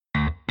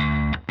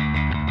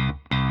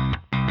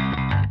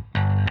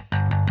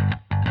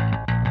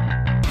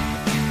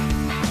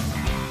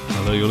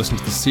Hello, you're listening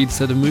to the Seed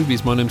Set of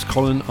Movies. My name's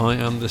Colin. I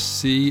am the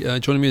C.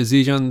 Joining me is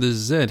Zijan the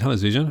Z. Hello,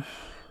 Zijan.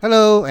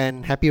 Hello,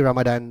 and happy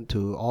Ramadan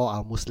to all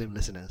our Muslim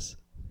listeners.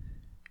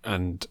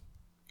 And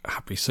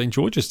happy St.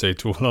 George's Day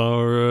to all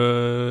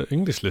our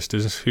English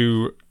listeners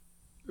who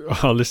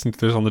are listening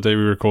to this on the day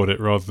we record it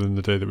rather than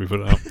the day that we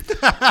put it out.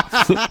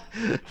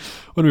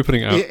 When are we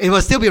putting it out? It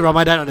will still be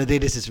Ramadan on the day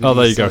this is released. Oh,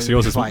 there you go. So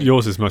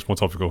yours is much more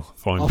topical.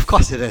 Fine. Of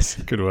course it is.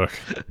 Good work.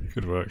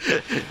 Good work.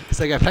 It's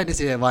like I planned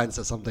this in advance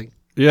or something.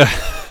 Yeah.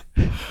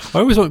 I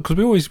always want,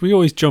 because we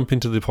always jump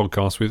into the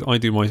podcast with, I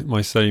do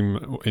my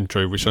same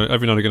intro, which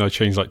every now and again I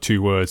change like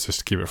 2 words just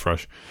to keep it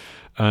fresh.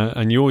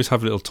 And you always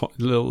have a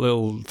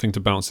little thing to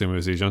bounce in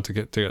with, Zijan, to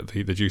get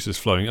the juices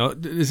flowing.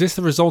 Is this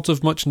the result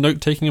of much note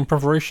taking and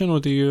preparation,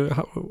 or do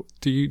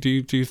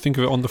you think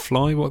of it on the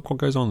fly? What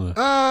goes on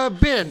there?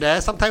 Bit and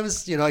there.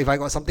 Sometimes, if I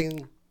got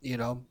something,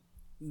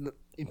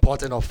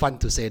 important or fun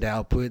to say, then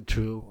I'll put it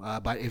through.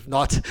 But if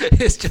not,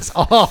 it's just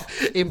all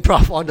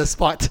improv on the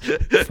spot.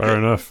 Fair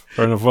enough.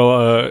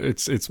 Well,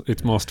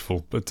 it's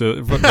masterful, but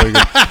very good.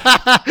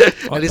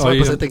 At least one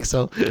person thinks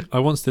so. I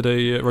once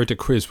wrote a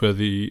quiz where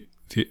the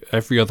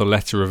every other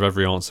letter of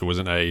every answer was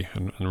an A,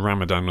 and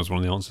Ramadan was one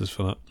of the answers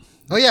for that.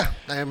 Oh yeah,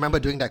 I remember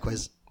doing that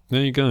quiz.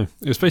 There you go.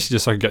 It was basically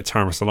just so I could get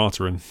Tara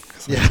Salata in.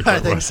 Yeah, I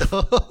think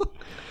so.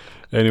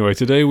 Anyway,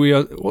 today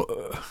we're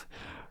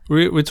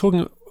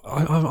talking.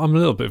 I'm a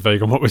little bit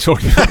vague on what we're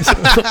talking about.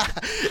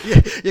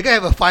 You're gonna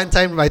have a fun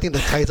time writing the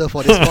title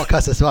for this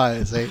podcast as well,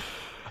 I say.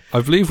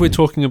 I believe we're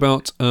talking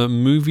about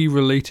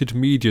movie-related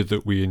media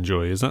that we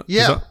enjoy. Is that?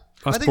 Yeah.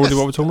 That's probably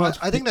what we're talking about?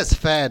 I think that's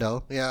fair,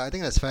 though. Yeah, I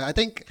think that's fair. I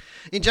think,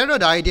 in general,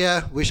 the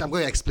idea, which I'm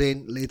going to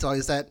explain later,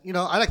 is that,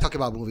 I like talking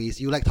about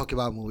movies. You like talking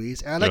about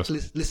movies. And I like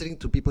listening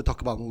to people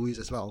talk about movies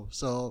as well.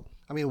 So,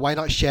 why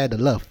not share the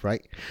love,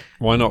 right?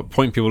 Why not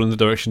point people in the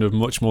direction of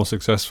much more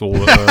successful...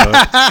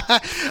 I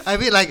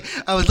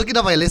was looking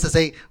at my list and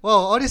saying, well,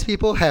 all these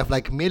people have,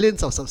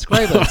 millions of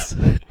subscribers.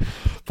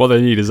 What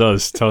they need is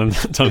us telling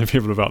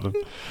people about them.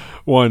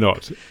 Why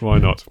not?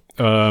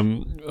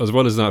 As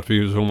well as that, we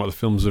were talking about the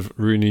films of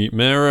Rooney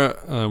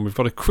Mara. We've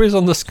got a quiz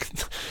on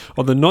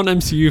the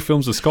non-MCU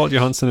films of Scarlett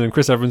Johansson and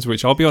Chris Evans,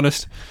 which I'll be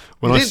honest,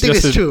 when I think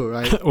it's true,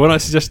 right? When I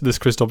suggested this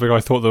quiz topic, I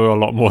thought there were a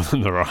lot more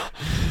than there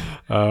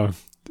are.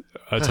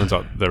 It turns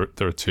out there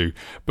are 2,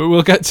 but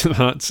we'll get to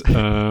that,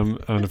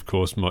 and of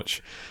course,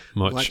 much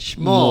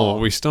more.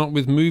 We start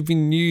with movie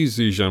news,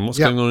 Zijan. What's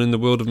going on in the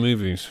world of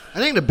movies? I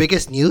think the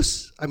biggest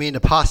news, the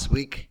past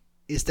week,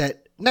 is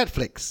that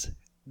Netflix,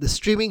 the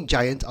streaming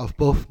giant of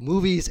both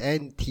movies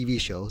and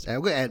TV shows, and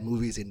I'm going to add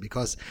movies in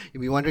because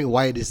you'll be wondering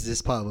why this is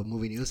this part of a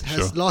movie news,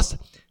 has lost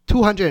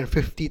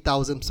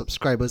 250,000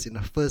 subscribers in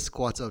the first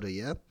quarter of the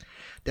year.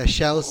 Their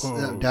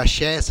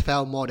shares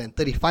fell more than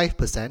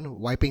 35%,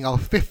 wiping out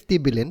 50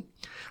 billion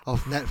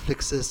of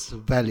Netflix's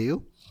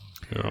value.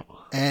 Yeah.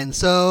 And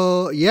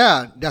so,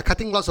 they're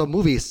cutting lots of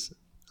movies.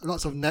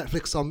 Lots of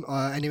Netflix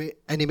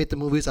animated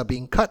movies are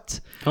being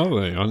cut. Oh,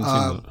 I hadn't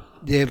seen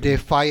that. They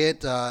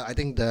fired, I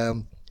think,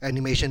 the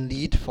animation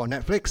lead for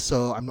Netflix,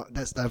 so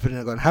that's definitely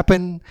not going to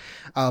happen.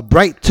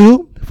 Bright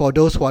 2, for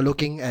those who are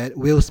looking at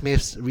Will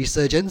Smith's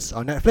resurgence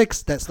on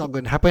Netflix, that's not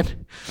going to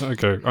happen.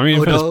 Okay.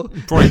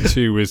 Bright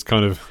 2 was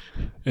kind of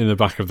in the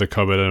back of the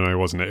cupboard anyway,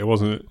 wasn't it? It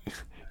wasn't...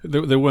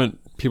 There weren't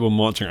people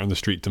marching around the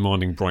street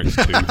demanding Bright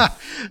 2.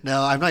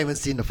 No, I've not even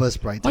seen the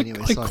first Bright anyway.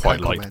 I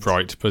quite liked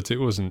Bright, but it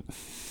wasn't...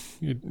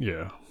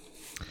 Yeah.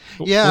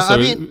 Yeah,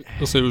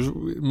 also, it was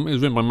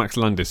written by Max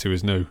Landis, who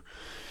is now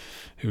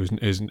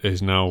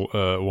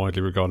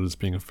widely regarded as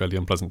being a fairly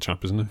unpleasant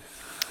chap, isn't he?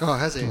 Oh,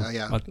 has he?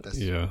 Yeah. I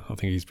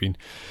think he's been...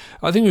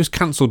 I think he was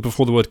cancelled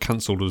before the word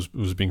cancelled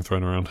was being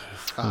thrown around.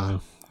 Fair.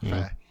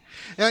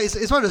 Yeah,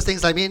 it's one of those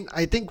things. I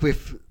think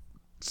we've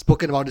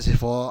spoken about this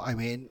before.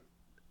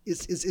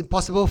 It's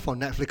impossible for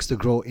Netflix to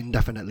grow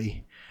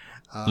indefinitely.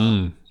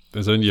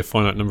 There's only a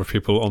finite number of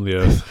people on the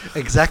earth.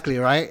 Exactly,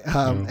 right?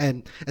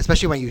 And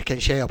especially when you can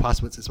share your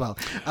passwords as well.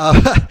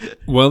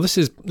 Well, this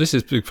is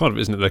a big part of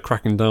it, isn't it? They're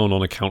cracking down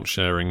on account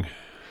sharing.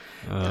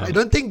 I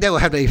don't think that will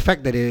have the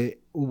effect that they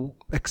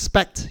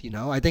expect.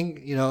 I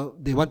think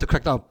they want to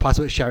crack down on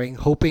password sharing,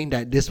 hoping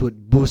that this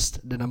would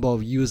boost the number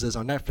of users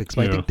on Netflix.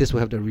 But I think this will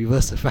have the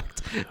reverse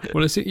effect.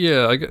 Well,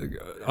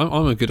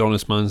 I'm a good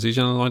honest man,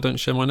 Zijan. I don't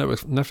share my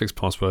Netflix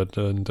password,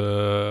 and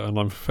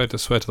I'm prepared to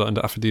swear to that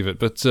under affidavit.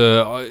 But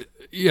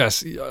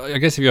yes, I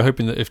guess if you're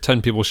hoping that if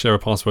 10 people share a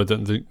password,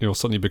 then you'll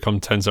suddenly become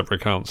 10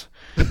 separate accounts.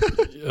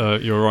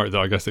 You're right that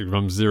I guess it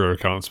becomes 0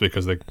 accounts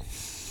because they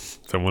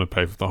don't want to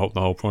pay for the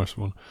whole price of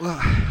one. Well,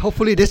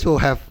 hopefully this will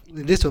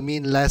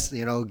mean less,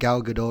 Gal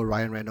Gadot,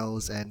 Ryan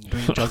Reynolds, and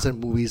Dwayne Johnson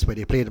movies where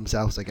they play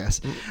themselves, I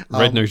guess.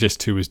 Red Notice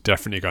 2 is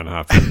definitely going to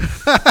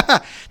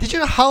happen. Did you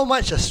know how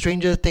much a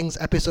Stranger Things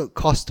episode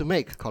cost to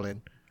make,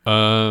 Colin?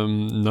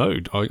 No,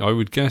 I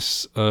would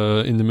guess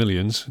in the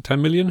millions.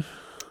 10 million?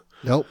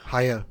 Nope,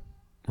 higher.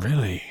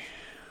 Really?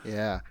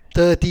 Yeah,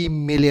 30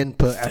 million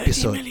per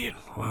episode. 30 million.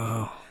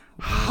 Wow.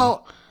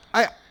 How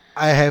I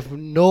have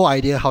no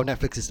idea how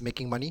Netflix is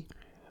making money.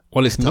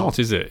 Well, it's not,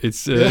 is it?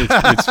 It's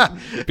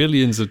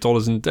billions of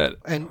dollars in debt.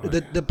 And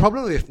the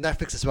problem with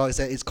Netflix as well is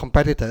that its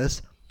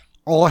competitors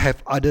all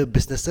have other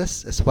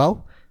businesses as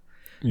well.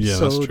 Yeah,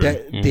 so that's true.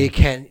 that they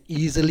can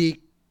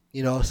easily,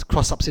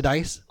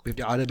 cross-subsidize with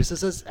their other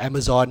businesses.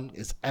 Amazon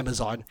is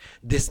Amazon.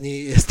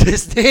 Disney is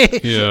Disney.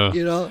 Yeah.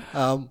 You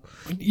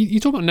You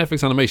talk about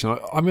Netflix animation.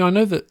 I mean, I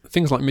know that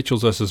things like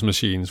Mitchell's vs.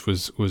 Machines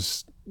was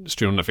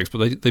streamed on Netflix,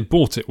 but they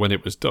bought it when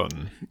it was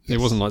done. It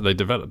wasn't like they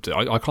developed it.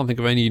 I can't think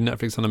of any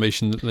Netflix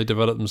animation that they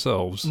developed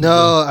themselves.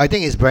 No, I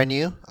think it's brand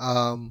new.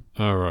 Oh,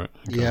 right.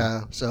 Okay.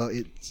 Yeah, so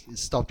it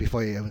stopped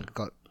before it even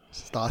got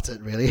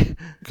started, really.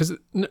 Because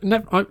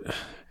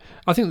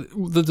I think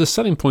the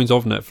selling point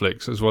of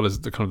Netflix, as well as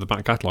the kind of the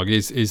back catalogue,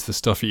 is the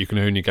stuff that you can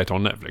only get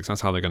on Netflix.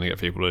 That's how they're going to get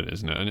people in,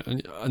 isn't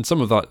it? And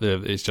some of that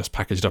is just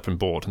packaged up and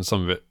bought, and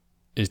some of it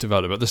is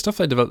developed. But the stuff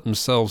they develop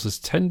themselves has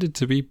tended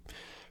to be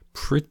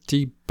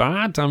pretty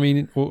bad. I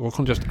mean, or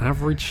kind of just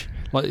average.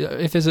 Like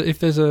if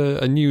there's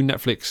a new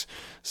Netflix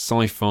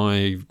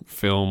sci-fi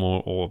film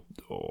or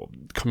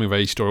coming of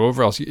age story or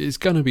whatever else, it's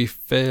going to be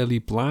fairly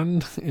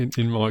bland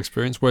in my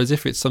experience. Whereas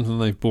if it's something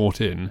they've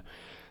bought in.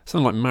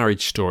 Something like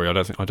Marriage Story, I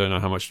don't know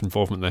how much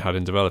involvement they had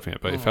in developing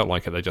it, but it felt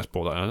like they just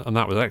bought that, and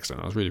that was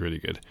excellent. That was really, really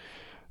good.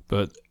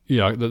 But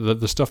yeah,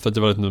 the stuff they're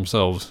developing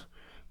themselves,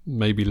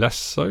 maybe less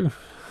so.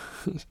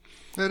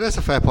 Yeah, that's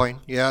a fair point.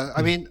 Yeah,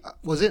 I mean,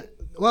 was it?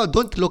 Well,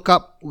 Don't Look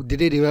Up. Did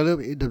they develop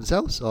it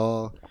themselves,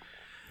 or?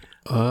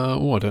 I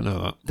don't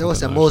know that. That was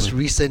the most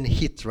recent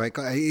hit, right?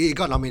 It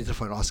got nominated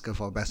for an Oscar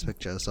for Best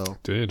Picture, so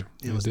it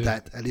was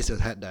that. At least it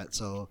had that.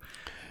 So.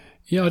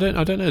 Yeah, I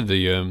don't know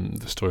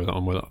the story of that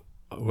one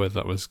where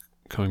that was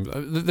coming.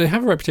 They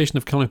have a reputation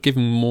of kind of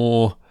giving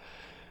more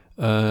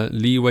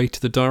leeway to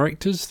the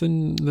directors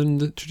than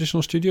the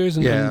traditional studios,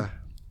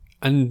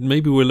 and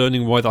maybe we're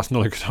learning why that's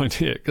not a good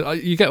idea.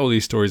 'Cause you get all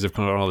these stories of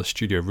kind of the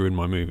studio ruined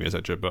my movie,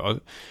 etc.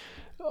 But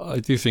I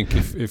do think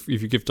if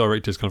you give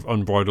directors kind of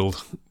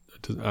unbridled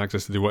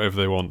access to do whatever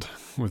they want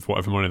with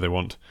whatever money they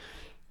want,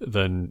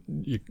 then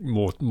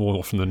more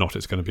often than not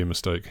it's going to be a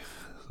mistake.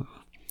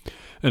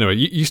 Anyway,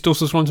 you still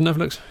subscribe to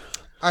Netflix?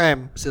 I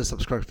am still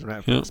subscribed to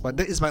Netflix, but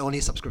that is my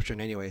only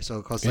subscription anyway. So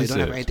because I don't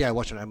have anything I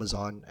watch on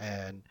Amazon,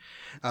 and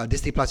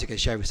Disney Plus you can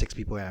share with 6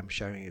 people, and I'm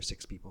sharing with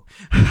 6 people.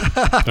 All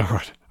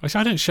right.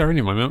 Actually, I don't share any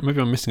of mine. Maybe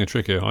I'm missing a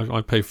trick here.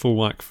 I pay full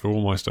whack for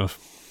all my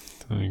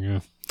stuff. There you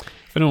go.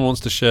 If anyone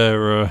wants to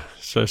share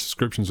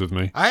subscriptions with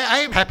me, I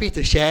am happy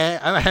to share.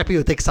 I'm happy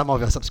to take some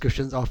of your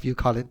subscriptions off you,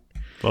 Colin.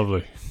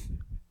 Lovely.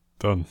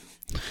 Done.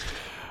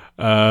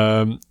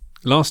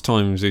 Last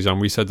time,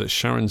 Zizan, we said that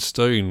Sharon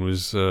Stone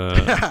was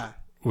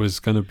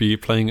going to be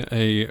playing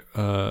a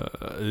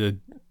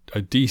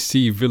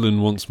DC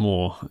villain once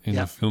more in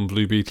the film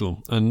Blue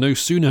Beetle, and no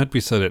sooner had we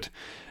said it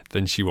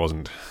than she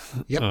wasn't.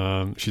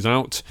 Yep. She's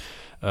out,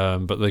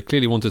 but they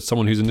clearly wanted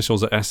someone whose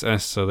initials are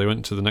SS, so they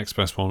went to the next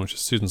best one, which is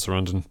Susan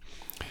Sarandon.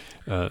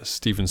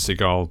 Steven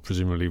Seagal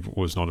presumably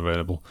was not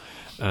available,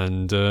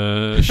 and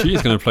she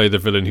is going to play the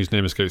villain whose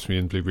name escapes me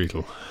in Blue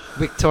Beetle.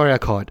 Victoria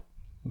Cord.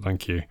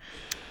 Thank you.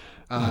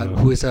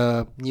 Who is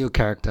a new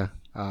character,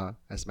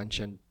 as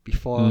mentioned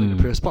before in the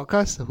previous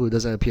podcast, who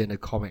doesn't appear in the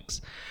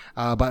comics,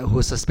 but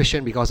whose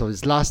suspicion because of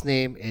his last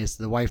name is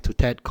the wife to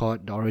Ted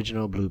Kord, the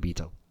original Blue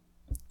Beetle.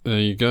 There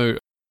you go.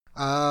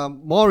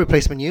 More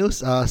replacement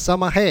news.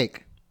 Salma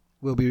Hayek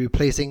will be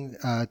replacing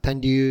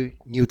Thandie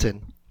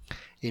Newton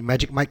in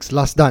Magic Mike's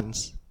Last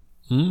Dance.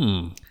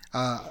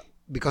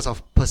 Because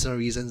of personal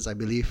reasons, I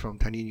believe, from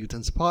Thandie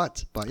Newton's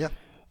part. But yeah.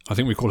 I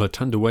think we call her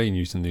Tandaway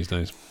Newton these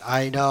days.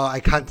 I know, I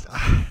can't.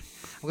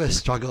 I'm going to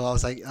struggle. I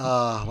was like,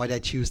 why did I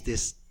choose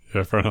this?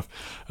 Yeah, fair enough.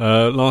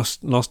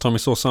 Last time we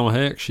saw Salma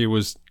Hayek, she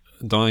was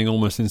dying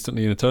almost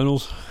instantly in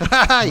Eternals.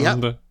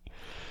 Yeah.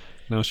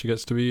 Now she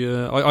gets to be...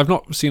 I've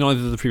not seen either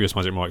of the previous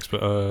Magic Mikes,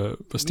 but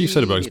Steve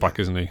Soderbergh's back,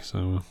 isn't he?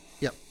 So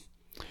yep.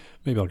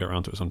 Maybe I'll get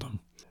around to it sometime.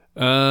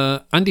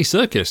 Andy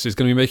Serkis is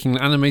going to be making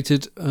an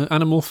animated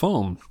Animal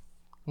Farm.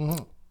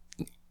 Mm-hmm.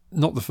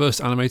 Not the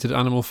first animated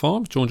Animal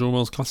Farm, George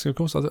Orwell's classic, of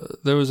course.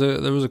 There was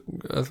a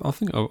I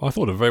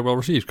thought a very well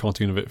received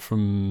cartoon of it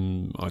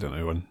from I don't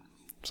know when,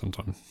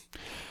 sometime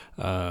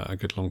a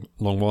good long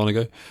while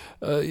ago.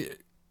 It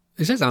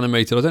says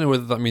animated. I don't know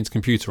whether that means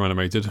computer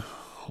animated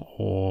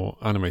or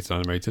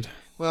animated.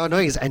 Well,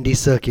 knowing it's Andy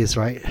Serkis,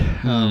 right?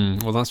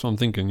 Well, that's what I'm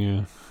thinking.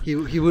 Yeah,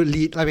 he would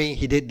lead. I mean,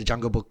 he did the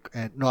Jungle Book,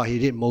 and he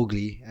did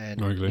Mowgli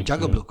and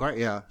Jungle Book, right?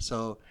 Yeah,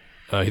 so.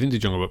 He didn't do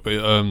Jungle Book,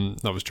 but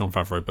that was Jon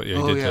Favreau. But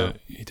yeah,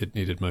 he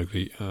did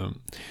Mowgli,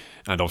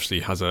 and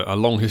obviously has a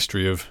long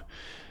history of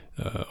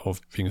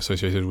being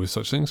associated with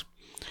such things.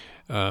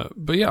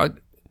 But yeah,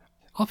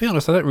 I'll be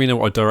honest, I don't really know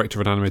what a director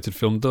of an animated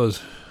film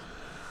does.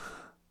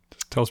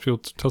 Just tells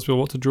people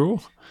what to draw.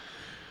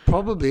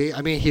 Probably,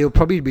 I mean, he'll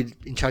probably be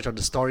in charge of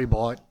the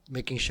storyboard,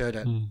 making sure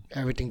that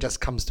everything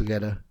just comes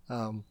together.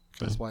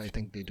 That's what I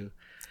think they do.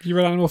 You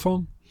read Animal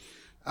Farm?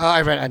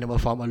 I read Animal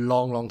Farm a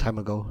long time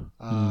ago.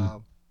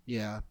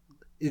 Yeah.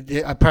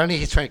 Apparently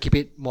he's trying to keep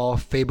it more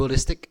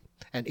fabulistic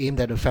and aimed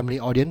at a family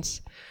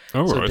audience.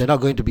 Oh, so right. they're not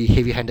going to be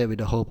heavy-handed with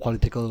the whole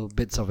political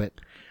bits of it.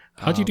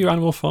 How do you do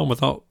Animal Farm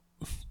without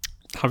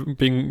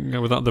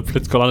without the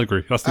political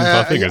allegory? That's the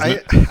entire thing, isn't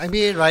it? I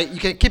mean, right? You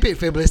can keep it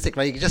fabulistic,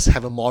 right? You can just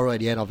have a moral at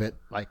the end of it,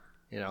 like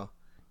All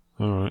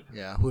right.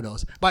 Yeah, who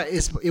knows? But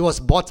it was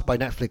bought by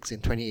Netflix in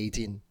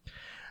 2018.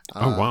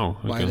 Oh wow!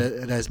 But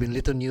Okay. there's been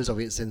little news of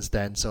it since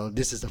then, so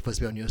this is the first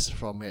bit of news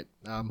from it.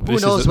 Who This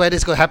is knows where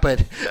this could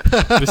happen?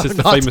 This is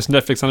the Not- famous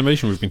Netflix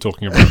animation we've been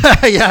talking about.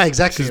 Yeah,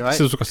 exactly, This right?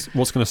 is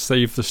what's going to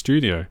save the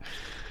studio.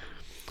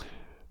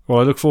 Well,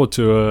 I look forward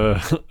to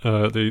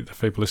the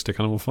fabulistic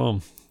Animal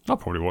Farm. I'll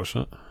probably watch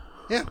that.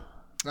 Yeah,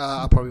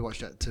 I'll probably watch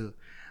that too.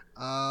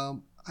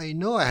 I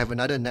know I have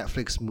another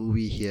Netflix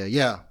movie here.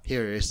 Yeah,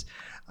 here it is.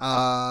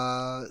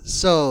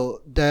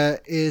 So there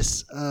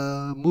is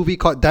a movie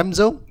called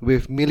Damsel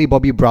with Millie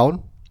Bobby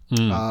Brown,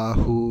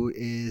 who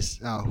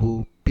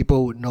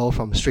people would know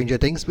from Stranger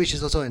Things, which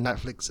is also on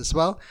Netflix as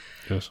well.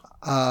 Yes.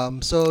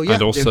 So yeah,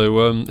 And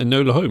also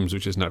Enola Holmes,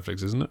 which is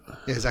Netflix, isn't it?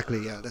 yeah,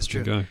 exactly. Yeah, that's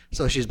true. Okay.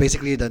 So she's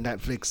basically the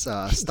Netflix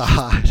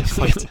star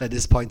at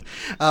this point.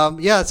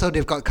 Yeah, so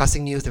they've got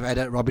casting news. They've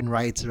added Robin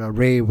Wright,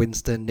 Ray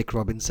Winston, Nick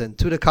Robinson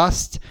to the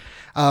cast.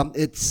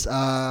 It's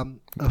a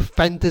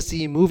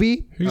fantasy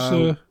movie.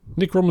 Who's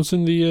Nick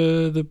Robinson,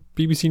 the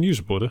BBC News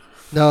reporter?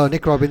 No,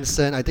 Nick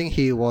Robinson. I think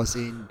he was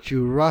in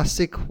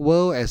Jurassic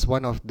World as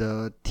one of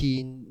the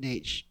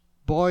teenage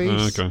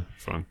boys. Okay,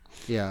 fine.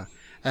 Yeah,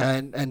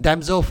 and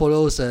Damsel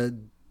follows a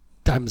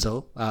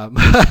damsel,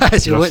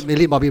 as you would,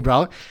 Millie Bobby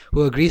Brown,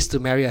 who agrees to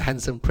marry a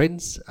handsome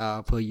prince,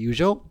 per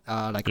usual,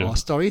 like all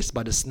stories.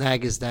 But the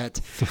snag is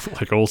that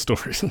Like all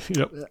stories.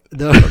 Yep.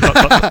 the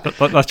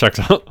That checks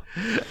out.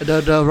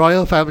 the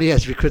royal family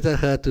has recruited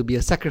her to be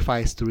a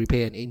sacrifice to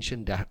repay an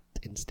ancient debt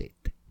instead.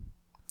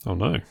 Oh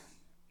no.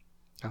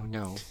 Oh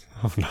no!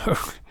 Oh no.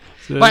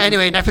 But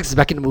anyway, Netflix is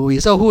back in the movie,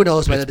 so who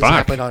knows whether this will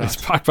back. happen or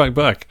It's not.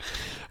 back.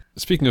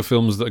 Speaking of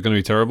films that are going to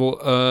be terrible,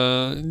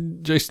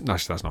 Jason.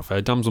 Actually, that's not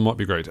fair. Damsel might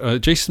be great.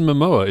 Jason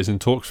Momoa is in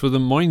talks for the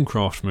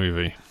Minecraft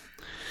movie.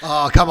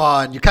 Oh come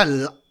on! You can't.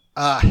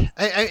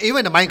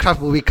 Even the Minecraft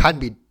movie can't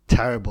be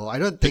terrible. I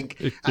don't think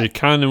It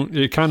can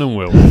and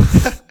will.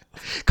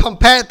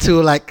 compared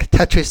to like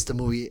Tetris the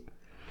movie.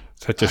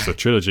 Tetris the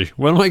trilogy.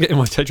 When am I getting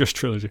my Tetris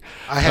trilogy?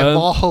 I have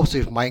more hopes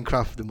with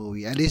Minecraft the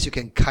movie. At least you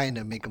can kind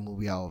of make a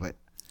movie out of it.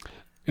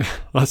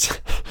 That's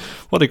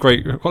what a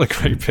great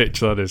pitch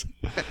that is.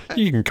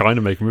 You can kind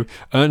of make a movie.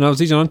 Now,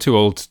 these I'm too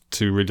old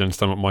to really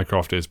understand what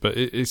Minecraft is, but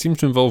it seems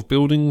to involve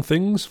building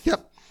things.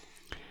 Yep.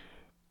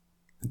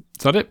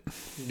 Is that it?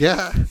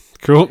 Yeah.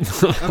 Cool.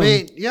 I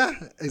mean, yeah,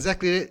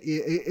 exactly.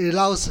 It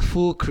allows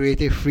full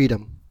creative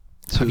freedom.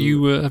 Have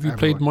you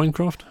played everyone.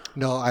 Minecraft?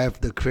 No, I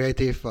have the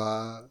creative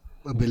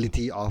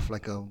ability of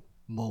like a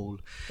mole.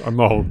 A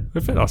mole. I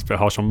think that's a bit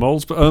harsh on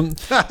moles, but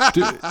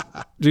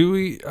do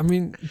we? I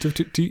mean, do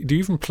you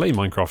even play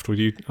Minecraft? Or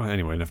do you? Oh,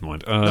 anyway, never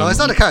mind. No, it's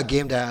not the kind of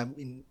game that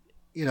I'm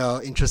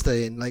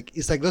interested in. Like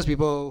it's like those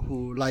people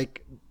who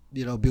like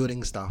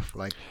building stuff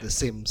like The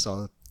Sims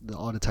or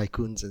all the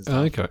tycoons and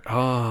stuff. Okay.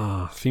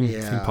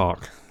 Theme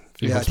park.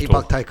 Theme hospital.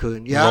 Park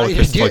Tycoon. Yeah, Roller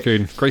Coaster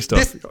Tycoon. Great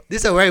stuff.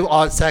 This is a very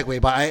odd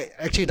segue, but I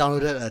actually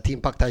downloaded a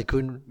Theme Park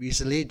Tycoon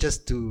recently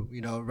just to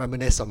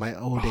reminisce on my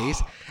old days.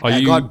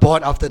 I got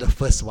bored after the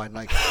first one.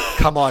 Like,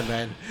 come on,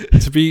 man.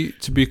 To be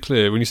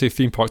clear, when you say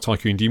Theme Park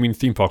Tycoon, do you mean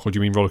theme park or do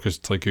you mean Roller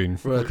Coaster Tycoon?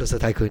 Roller Coaster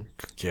Tycoon.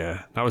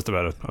 Yeah, that was the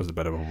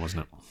better one,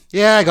 wasn't it?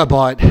 Yeah, I got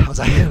bored. I was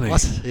like, Really?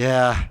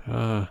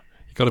 Yeah.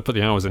 You got to put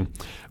the hours in.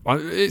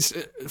 It's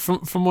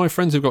from my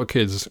friends who've at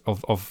kids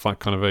of that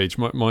kind of age.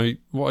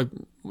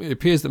 It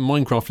appears that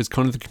Minecraft is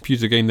kind of the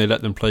computer game they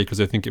let them play because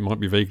they think it might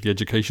be vaguely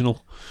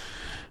educational,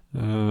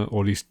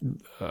 or at least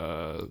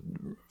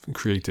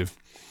creative.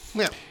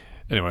 Yeah.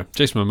 Anyway,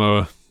 Jason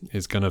Momoa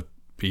is going to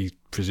be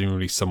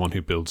presumably someone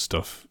who builds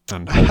stuff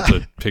and holds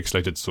a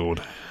pixelated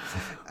sword.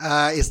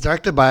 It's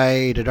directed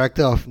by the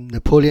director of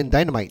Napoleon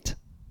Dynamite,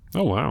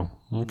 Oh wow!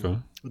 Okay,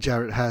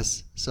 Jared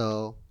Hess.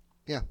 So,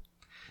 yeah.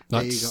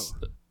 There you go.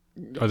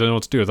 I don't know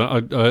what to do with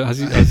that.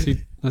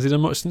 Has he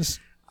done much since?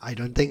 I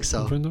don't think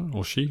so.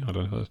 Or she? I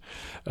don't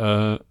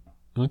know.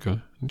 Okay,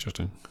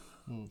 interesting.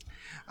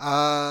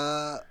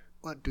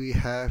 What do we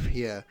have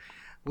here?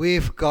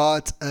 We've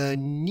got a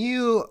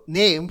new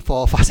name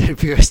for Fast and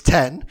Furious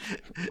 10.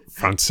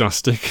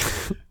 Fantastic.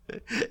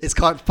 It's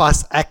called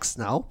Fast X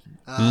now.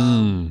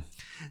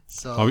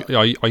 So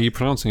Are you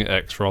pronouncing it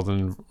X rather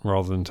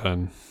than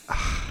 10?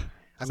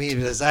 I mean,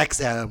 if it's X,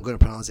 yeah, I'm going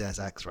to pronounce it as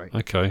X, right?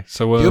 Okay,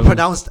 so Do you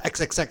pronounce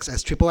XXX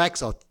as triple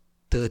X or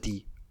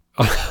 30?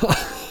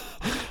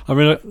 I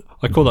mean,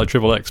 I call that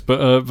triple X,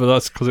 but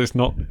that's because that's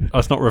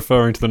not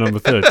referring to the number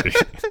 30.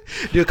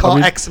 Do you call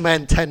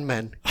X-Men 10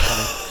 men?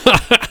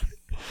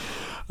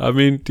 I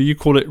mean, do you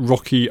call it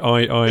Rocky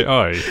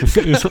III?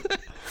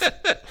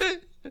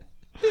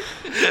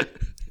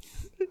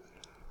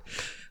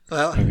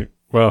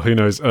 Well, who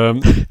knows?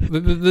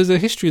 There's a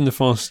history in the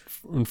Fast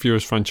and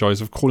Furious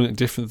franchise of calling it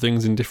different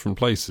things in different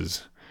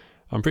places.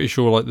 I'm pretty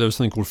sure, like, there was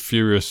something called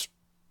Furious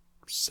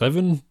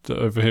 7 that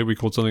over here we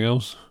called something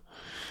else.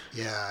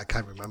 Yeah, I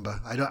can't remember.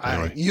 I don't.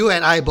 Anyway. You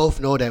and I both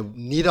know that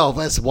neither of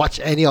us watch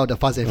any of the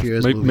Fast and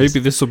Furious movies. Maybe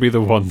this will be the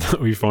one that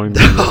we find.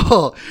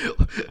 Oh,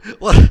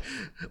 well,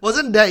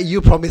 wasn't that you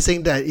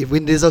promising that if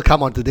Vin Diesel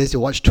come onto this, you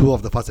watch 2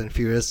 of the Fast and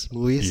Furious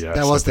movies? Yes,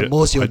 that was I the did.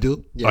 most you'll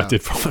do. Yeah. I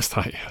did promise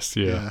that. Yes,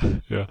 yeah.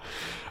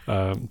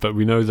 But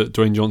we know that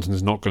Dwayne Johnson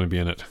is not going to be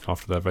in it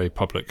after their very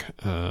public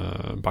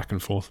back and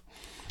forth.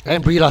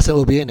 And Brie Larson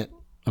will be in it.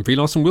 And Brie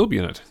Larson will be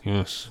in it.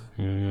 Yes,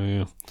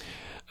 yeah.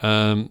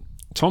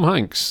 Tom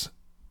Hanks,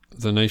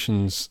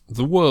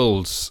 the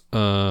world's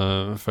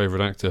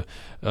favorite actor,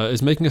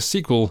 is making a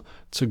sequel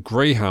to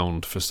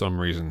Greyhound for some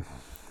reason.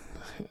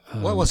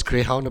 What was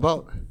Greyhound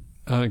about?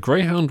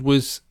 Greyhound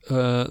was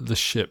the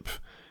ship.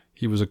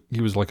 He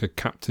was like a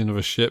captain of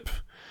a ship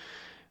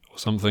or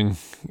something.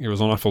 It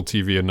was on Apple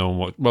TV and no one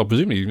watched. Well,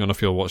 presumably none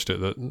of you watched it.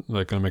 That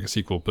they're going to make a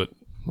sequel, but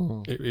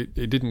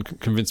it didn't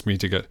convince me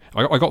to get.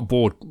 I got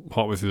bored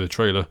partway through the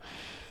trailer,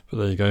 but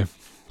there you go.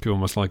 People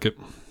must like it.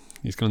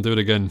 He's going to do it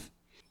again.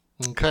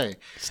 Okay.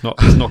 It's not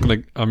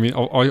going to. I mean,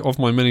 of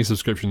my many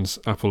subscriptions,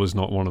 Apple is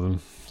not one of them.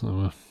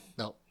 So,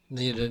 No,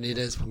 neither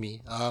is for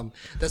me.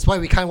 That's why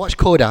we can't watch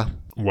Coda.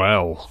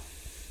 well,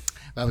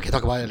 We can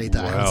talk about it later.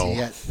 I haven't seen it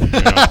yet.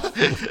 yeah.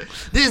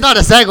 This is not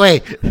a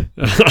segue.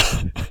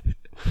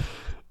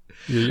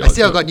 Yeah, I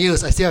still got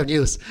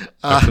news.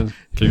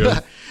 keep going.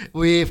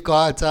 We've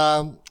got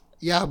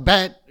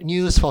bad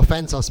news for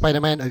fans of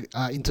Spider-Man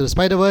Into the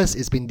Spider-Verse.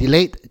 It's been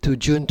delayed to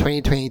June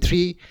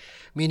 2023,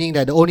 meaning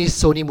that the only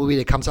Sony movie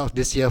that comes out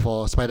this year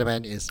for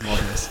Spider-Man is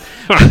Morbius.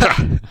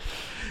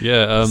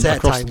 Yeah,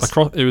 Sad times.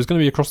 it was going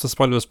to be Across the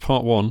Spider-Verse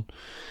Part 1.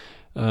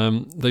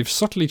 They've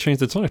subtly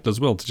changed the title as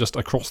well to just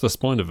Across the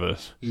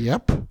Spider-Verse.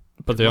 Yep.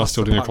 But they are What's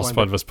still the doing Part Across 1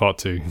 Spider-Verse Part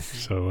 2.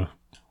 So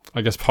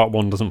I guess Part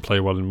 1 doesn't play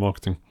well in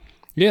marketing.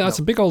 Yeah, that's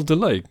a big old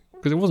delay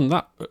because it wasn't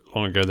that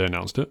long ago they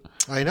announced it.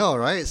 I know,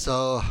 right?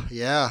 So,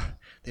 yeah,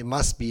 they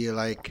must be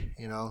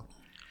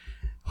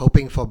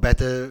hoping for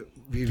better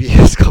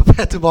reviews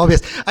compared to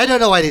Morbius. I don't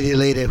know why they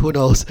delayed it. Who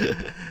knows?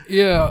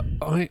 Yeah,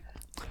 I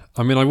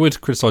mean, I would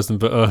criticize them,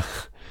 but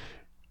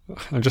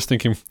I'm just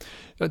thinking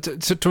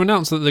to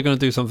announce that they're going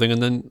to do something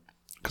and then,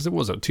 because it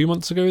was 2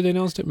 months ago they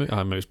announced it, maybe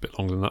it's a bit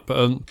longer than that, but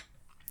and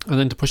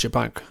then to push it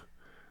back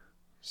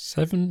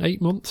 7-8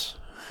 months.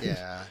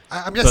 Yeah,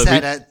 I'm just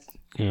sad that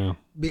yeah,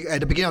 at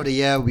the beginning of the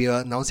year we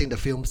were announcing the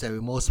films that we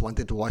most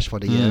wanted to watch for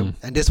the year,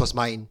 and this was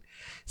mine.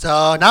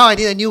 So now I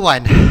need a new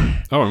one.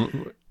 Oh,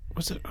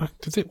 was it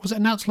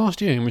announced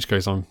last year? In which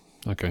case, it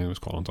was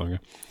quite a long time ago.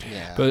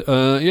 Yeah, But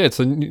it's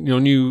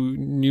your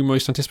new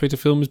most anticipated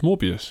film is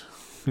Morbius.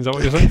 Is that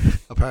what you're saying?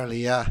 apparently,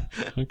 yeah.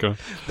 Okay.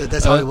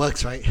 That's how it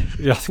works, right?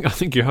 Yeah, I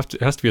think you have to.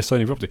 It has to be a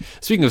Sony property.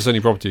 Speaking of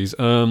Sony properties,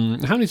 how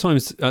many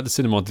times at the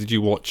cinema did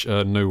you watch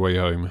No Way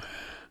Home?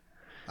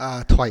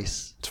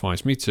 Twice.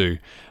 Twice. Me too.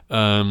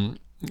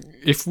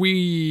 If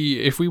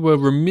we were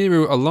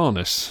Ramiro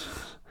Alanis,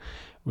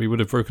 we would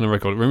have broken a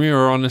record.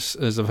 Ramiro Alanis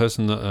is a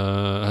person that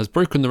has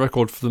broken the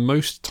record for the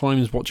most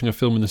times watching a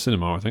film in the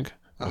cinema, I think,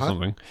 or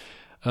something.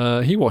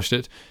 He watched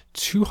it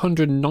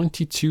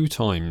 292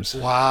 times.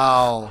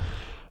 Wow.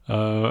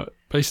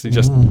 Basically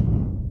just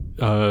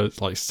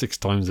like 6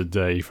 times a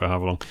day for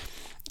however long.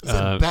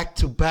 So back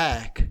to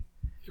back.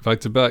 Back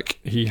to back.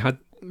 He had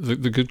the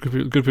good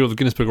people of the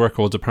Guinness Book of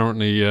Records.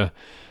 Apparently,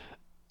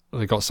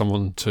 they got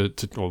someone to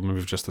or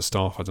maybe just the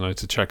staff, I don't know,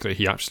 to check that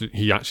he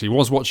actually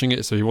was watching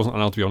it. So he wasn't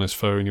allowed to be on his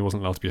phone. He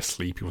wasn't allowed to be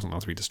asleep. He wasn't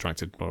allowed to be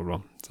distracted. Blah blah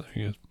blah. So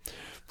he is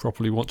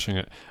properly watching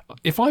it.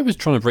 If I was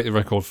trying to break the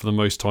record for the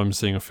most time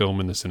seeing a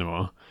film in the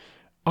cinema,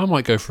 I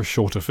might go for a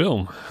shorter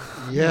film.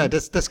 Yeah,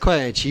 that's quite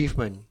an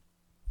achievement.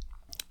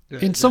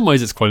 In some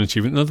ways, it's quite an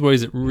achievement. In other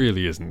ways, it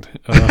really isn't.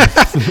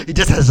 He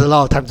just has a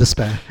lot of time to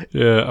spare.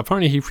 Yeah,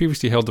 apparently he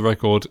previously held the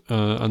record,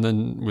 and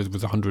then with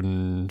 100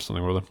 and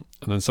something or other,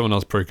 and then someone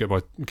else broke it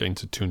by getting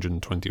to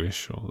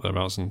 220-ish or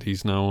thereabouts, and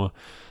he's now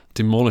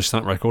demolished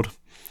that record.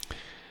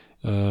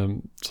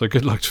 So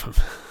good luck to him.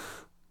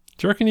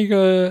 Do you reckon he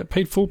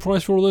paid full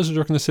price for all this, or do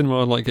you reckon the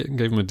cinema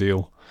gave him a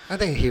deal? I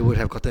think he would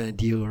have gotten a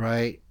deal,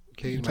 right?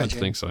 Can you I don't imagine?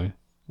 think so.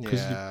 Because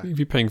Yeah. if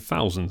you're paying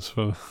thousands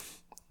for...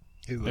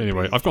 It would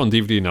Anyway, be. I've got on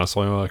DVD now,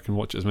 so I can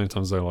watch it as many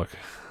times as I like.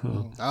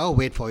 I'll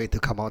wait for it to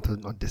come out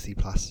on Disney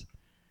Plus.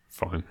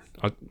 Fine.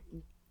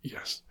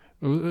 Yes.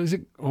 Is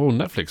it? Oh,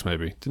 Netflix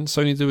maybe. Didn't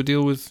Sony do a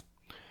deal to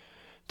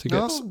get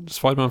No.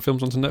 Spider-Man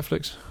films onto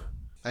Netflix?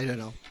 I don't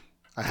know.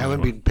 I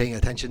haven't been paying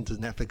attention to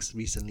Netflix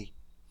recently.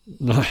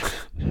 No.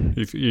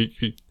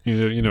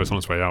 you know it's on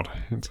its way out.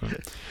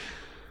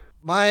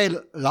 My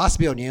last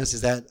bit of news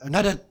is that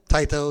another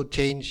title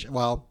change.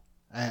 Well,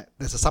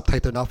 there's a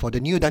subtitle now for the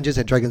new Dungeons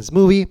and Dragons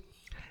movie.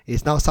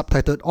 It's now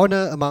subtitled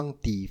Honor Among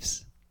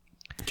Thieves.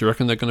 Do you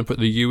reckon they're going to put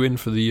the U in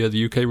for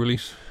the UK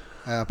release?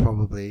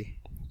 Probably.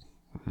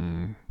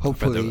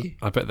 Hopefully.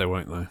 I bet they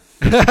won't though.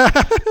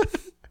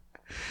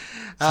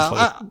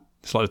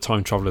 It's like the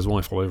Time Traveler's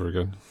Wife all over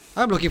again.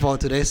 I'm looking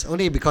forward to this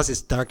only because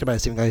it's directed by the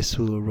same guys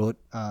who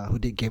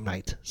did Game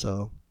Night.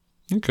 So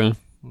Okay.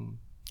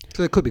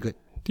 it could be good.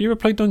 Do you ever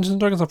play Dungeons and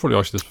Dragons? I've probably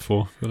asked you this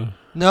before. But,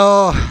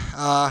 No,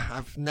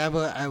 I've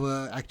never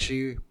ever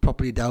actually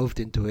properly delved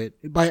into it.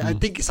 But I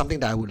think it's something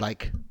that I would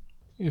like.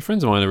 yeah,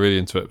 friends of mine are really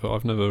into it, but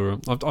I've never.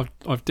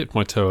 I've dipped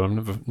my toe, and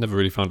I've never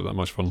really found it that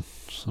much fun.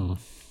 So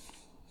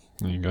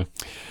there you go.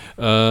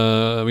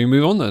 We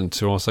move on then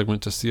to our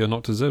segment to see or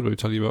not to Z, where we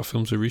tell you about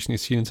films we've recently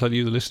seen and tell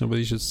you, the listener, whether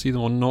you should see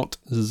them or not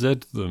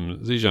Z them.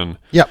 Zijan.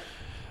 Yep.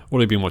 What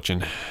have you been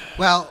watching?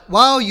 Well,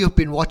 while you've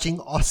been watching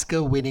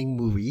Oscar-winning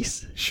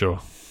movies, Sure.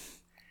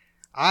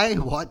 I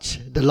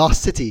watched The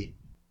Lost City.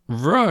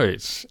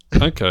 Right.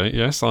 Okay.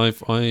 Yes, I've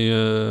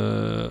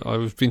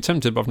been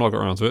tempted, but I've not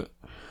got around to it.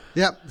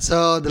 Yep.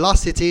 So The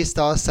Lost City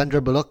stars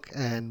Sandra Bullock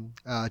and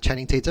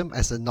Channing Tatum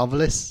as a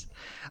novelist,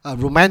 a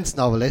romance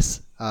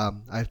novelist. I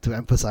have to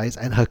emphasize,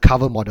 and her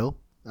cover model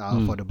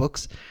for the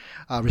books,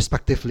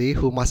 respectively,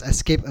 who must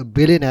escape a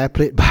billionaire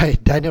played by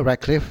Daniel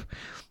Radcliffe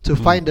to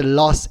find the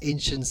lost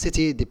ancient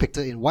city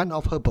depicted in one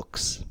of her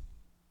books.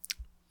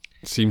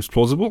 Seems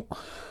plausible.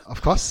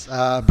 Of course,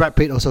 Brad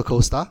Pitt also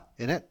co-star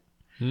in it.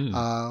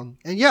 And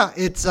yeah,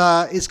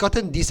 it's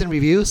gotten decent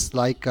reviews.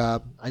 Like I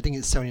think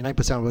it's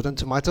 79% on Rotten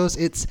Tomatoes.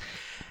 It's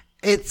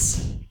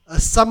a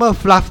summer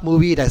fluff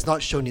movie that's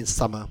not shown in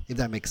summer, if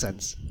that makes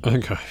sense.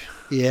 Okay.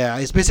 Yeah,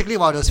 it's basically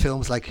one of those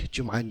films like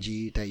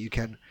Jumanji that you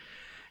can,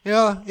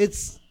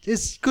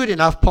 it's good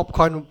enough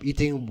popcorn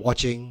eating,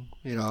 watching.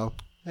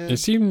 It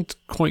seemed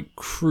quite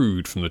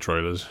crude from the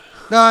trailers.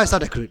 No, it's not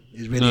that crude.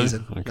 It really No?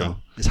 isn't. Okay. No,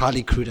 it's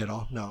hardly crude at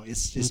all. No,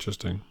 it's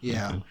Interesting.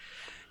 yeah. Okay.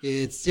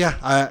 It's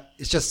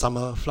just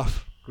summer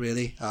fluff,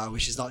 really,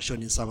 which is not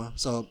shown in summer.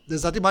 So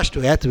there's nothing much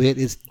to add to it.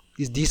 It's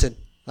decent.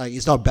 Like,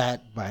 it's not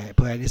bad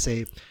per any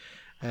say.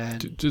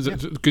 And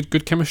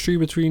Good chemistry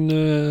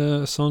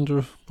between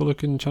Sandra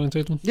Bullock and Channing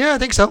Tatum? yeah, I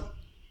think so.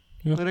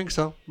 Yeah. I think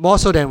so. More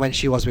so than when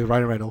she was with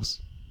Ryan Reynolds.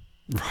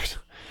 Right.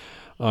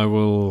 I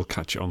will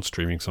catch it on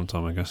streaming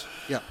sometime, I guess.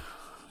 Yeah.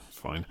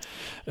 Fine.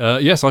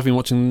 Yes, I've been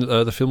watching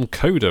the film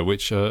Coda,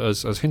 which,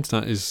 as hinted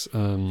at, is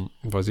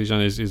by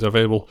Zijan, is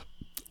available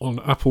on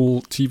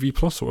Apple TV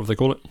Plus, or whatever they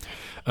call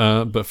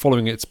it. But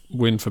following its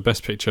win for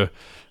Best Picture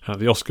at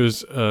the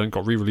Oscars,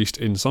 got re-released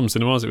in some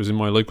cinemas. It was in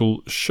my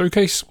local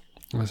showcase.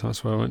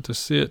 That's where I went to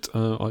see it.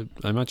 I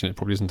imagine it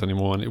probably isn't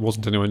anymore, and it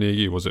wasn't anywhere near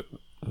you, was it?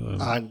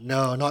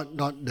 No,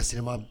 not the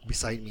cinema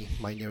beside me,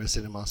 my nearest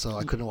cinema, so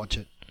I couldn't watch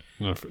it.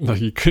 No,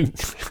 you couldn't.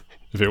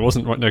 If it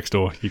wasn't right next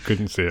door, you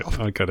couldn't see it.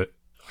 I get it.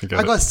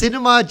 I got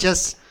cinema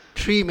just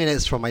 3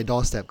 minutes from my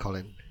doorstep,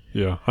 Colin.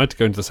 Yeah, I had to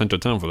go into the centre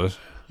of town for this.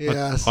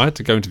 Yes. I had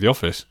to go into the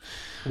office.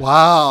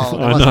 Wow,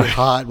 that I must know. be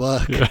hard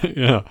work.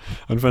 Yeah.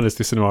 And fairness,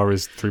 the cinema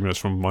is 3 minutes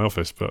from my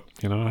office, but,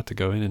 I had to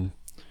go in and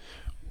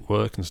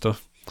work and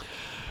stuff.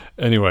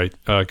 Anyway,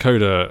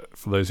 CODA,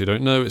 for those who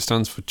don't know, it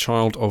stands for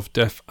Child of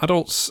Deaf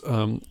Adults,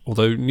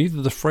 although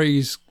neither the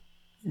phrase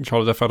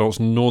Child of Deaf Adults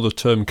nor the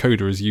term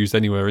coda is used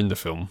anywhere in the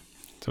film.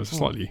 So it's a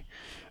slightly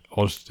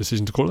odd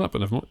decision to call it that,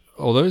 but never mind.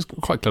 Although it's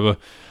quite clever,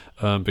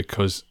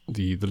 because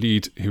the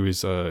lead, who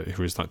is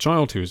that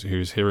child who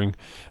is hearing,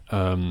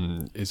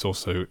 is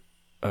also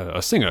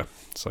a singer.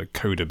 So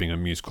coda being a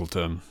musical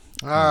term.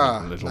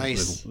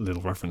 Nice.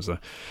 Little reference there.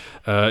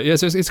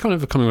 So it's kind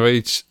of a coming of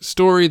age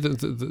story.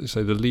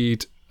 So the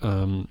lead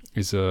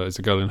is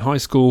a girl in high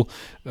school.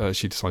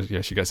 She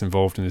decides, she gets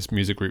involved in this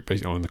music group,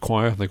 basically, or in the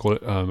choir, they call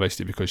it,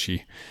 basically because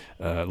she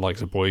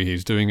likes a boy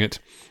who's doing it,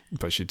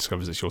 but she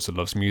discovers that she also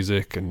loves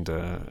music,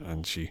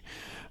 and she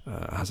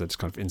has a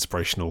kind of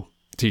inspirational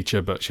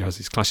teacher, but she has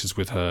these clashes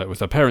with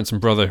her parents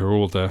and brother, who are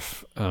all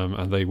deaf,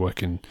 and they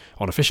work on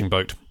a fishing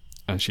boat,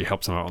 and she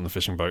helps them out on the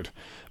fishing boat,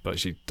 but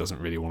she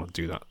doesn't really want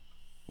to do that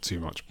too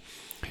much.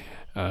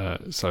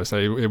 So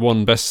it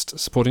won Best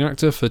Supporting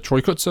Actor for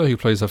Troy Kutzer, who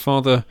plays her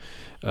father,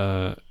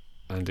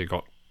 and it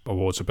got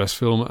awards for Best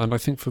Film, and I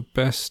think for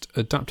Best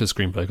Adapted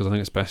Screenplay, because I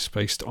think it's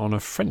based on a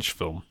French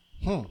film.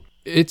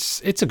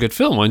 It's a good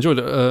film. I enjoyed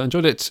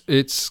it.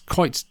 It's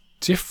quite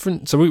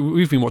different. So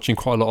we've been watching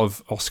quite a lot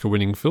of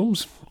Oscar-winning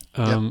films,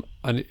 and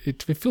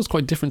it feels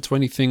quite different to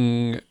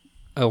anything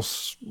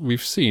else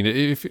we've seen.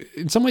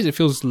 In some ways, it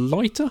feels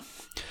lighter.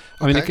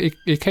 I mean,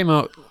 it came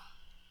out.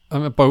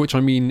 By which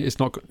I mean it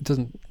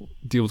doesn't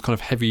deal with kind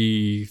of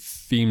heavy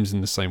themes in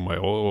the same way,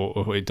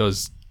 or it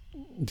does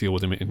deal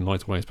with them in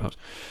lighter ways, perhaps.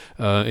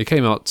 It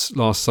came out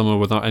last summer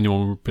without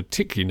anyone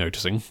particularly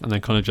noticing, and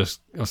then kind of just,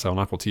 on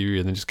Apple TV,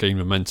 and then just gained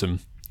momentum.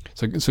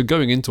 So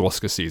going into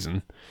Oscar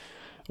season,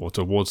 or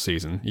to awards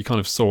season, you kind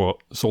of saw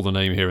the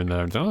name here and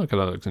there and thought, okay,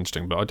 that looks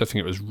interesting, but I don't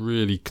think it was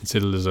really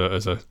considered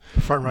as a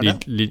front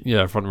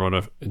runner. Front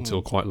runner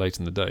until quite late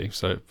in the day.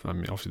 So, I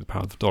mean, obviously The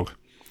Power of the Dog,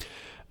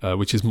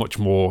 which is much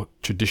more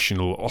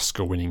traditional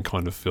Oscar-winning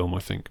kind of film, I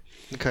think.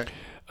 Okay.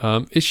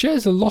 It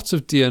shares a lot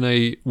of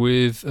DNA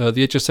with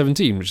The Edge of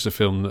 17, which is a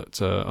film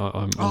that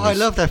I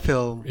love that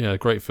film. Yeah,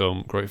 great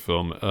film.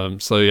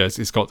 So yeah,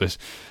 it's got this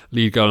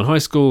lead girl in high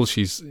school.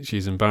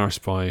 She's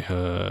embarrassed by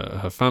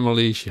her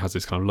family. She has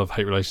this kind of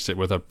love-hate relationship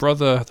with her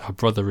brother. Her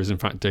brother is in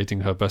fact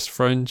dating her best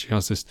friend. She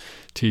has this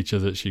teacher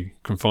that she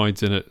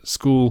confides in at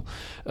school.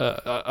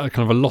 Kind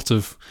of a lot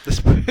of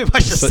It's pretty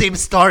much the same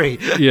story.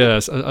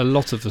 yes, a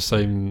lot of the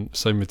same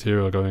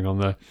material going on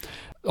there.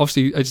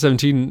 Obviously, Age of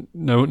 17,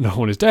 no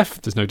one is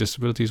deaf. There's no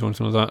disabilities or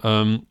anything like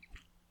that.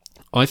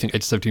 I think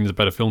Age of 17 is a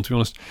better film, to be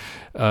honest.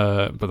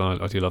 But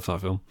I do love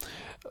that film.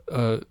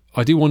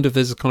 I do wonder if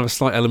there's a kind of a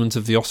slight element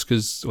of the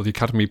Oscars or the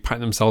Academy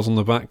patting themselves on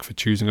the back for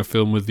choosing a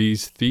film with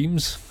these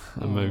themes,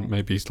 and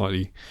maybe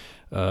slightly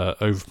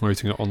over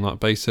promoting it on that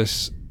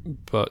basis.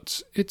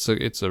 But it's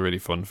a really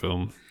fun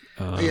film.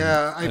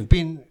 I've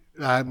been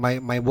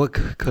my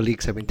work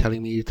colleagues have been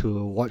telling me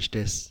to watch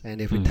this, and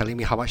they've been telling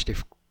me how much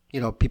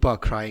people are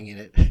crying in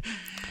it.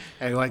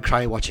 Everyone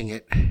cry watching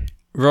it.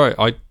 Right,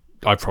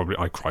 I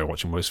cry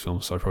watching most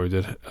films, so I probably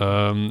did.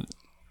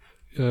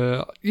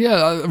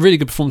 Really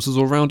good performances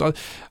all around.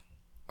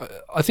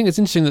 I think it's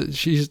interesting that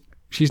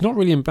she's not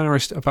really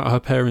embarrassed about her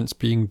parents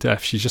being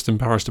deaf. She's just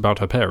embarrassed about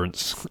her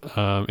parents,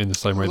 in the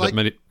same way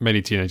that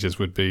many teenagers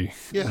would be.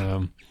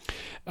 Yeah.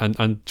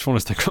 And to be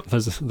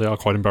honest, they are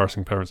quite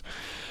embarrassing parents.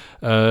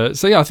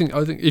 So yeah, I think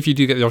if you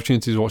do get the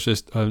opportunity to watch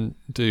this,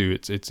 do.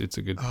 It's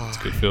a good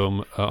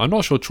film. I'm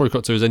not sure Troy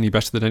Kotsur is any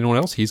better than anyone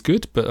else. He's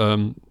good, but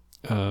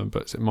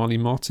is it Marley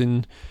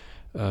Martin,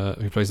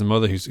 who plays the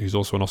mother, who's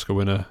also an Oscar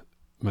winner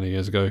many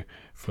years ago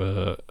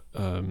for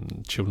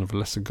Children of a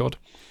Lesser God,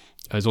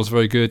 is also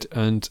very good.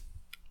 And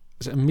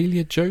is it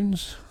Amelia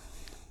Jones?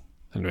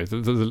 Anyway, the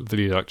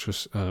lead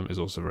actress is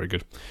also very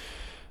good.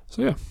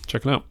 So yeah,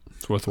 check it out.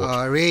 It's worth watching.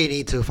 I really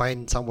need to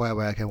find somewhere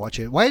where I can watch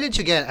it. Why didn't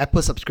you get an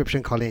Apple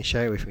subscription, Colin, and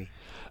share it with me?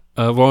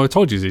 Well, I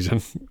told you,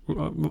 Zijan.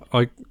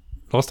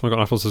 Last time I got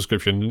an Apple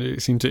subscription,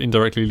 it seemed to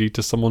indirectly lead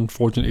to someone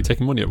fraudulently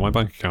taking money out of my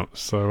bank account.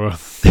 So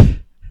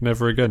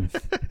never again.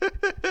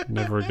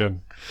 Never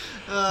again.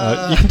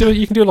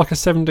 You can do like a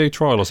 7-day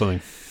trial or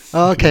something.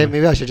 Okay,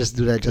 maybe I should just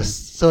do that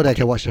just so that I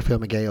can watch the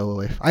film and get it over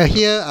with. I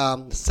hear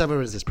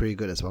Severance is pretty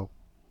good as well.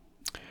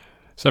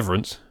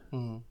 Severance?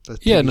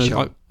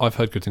 Show. I've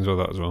heard good things about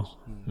that as well.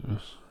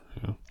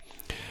 Yeah.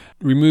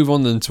 We move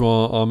on then to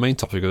our main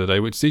topic of the day,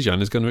 which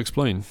Zijan is going to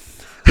explain.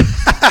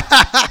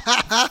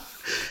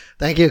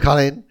 Thank you,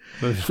 Colin.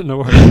 No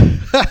worries.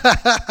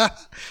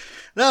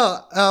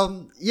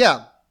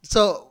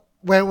 So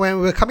when we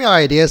were coming up with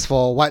ideas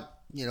for what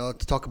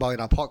to talk about in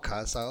our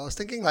podcast, I was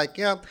thinking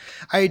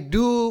I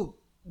do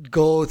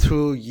go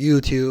through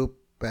YouTube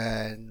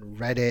and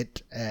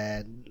Reddit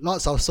and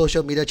lots of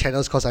social media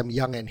channels because I'm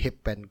young and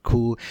hip and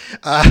cool.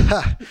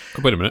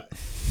 Wait a minute.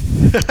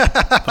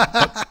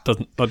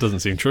 that doesn't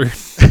seem true.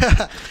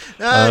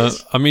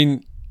 I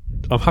mean,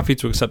 I'm happy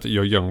to accept that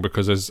you're young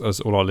because,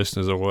 as all our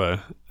listeners are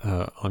aware,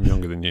 I'm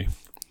younger than you.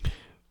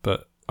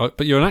 But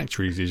you're an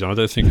actor, Zijan. I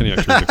don't think any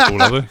actors are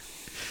cool, are they?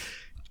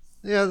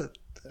 Yeah,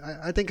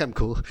 I think I'm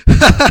cool.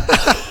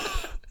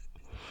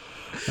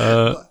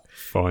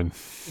 Fine.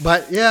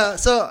 But yeah,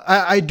 so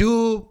I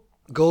do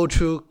go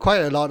through quite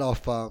a lot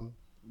of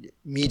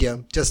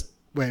media just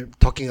when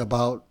talking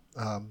about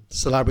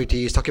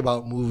celebrities, talking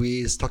about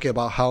movies, talking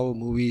about how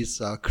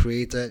movies are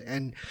created,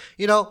 and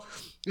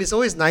it's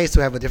always nice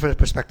to have a different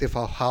perspective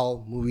of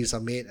how movies are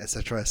made,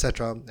 etc.,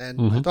 etc.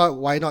 And I thought,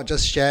 why not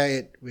just share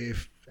it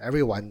with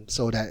everyone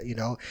so that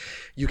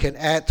you can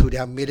add to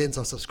their millions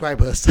of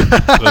subscribers.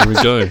 There we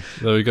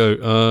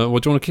go.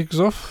 What do you want to kick us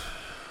off?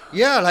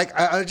 Yeah,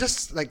 I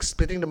just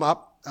splitting them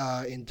up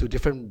into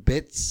different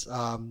bits.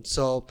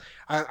 So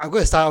I'm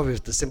going to start off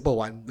with the simple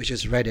one, which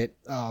is Reddit.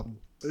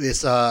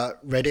 It's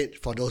Reddit,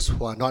 for those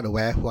who are not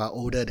aware, who are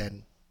older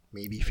than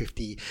maybe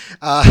 50.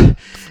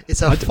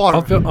 It's a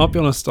forum. I'll be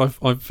honest,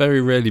 I've very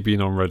rarely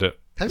been on Reddit.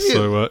 Have you?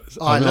 So,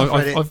 I love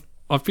Reddit.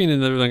 I've been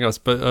in everything else,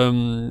 but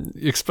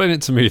explain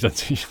it to me then.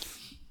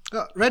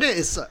 Reddit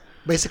is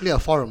basically a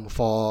forum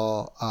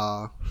for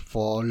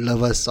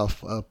lovers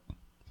of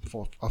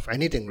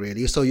anything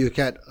really. So you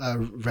get a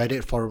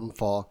Reddit forum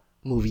for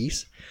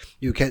movies.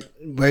 You get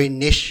very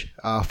niche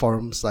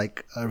forums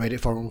like a Reddit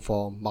forum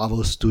for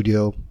Marvel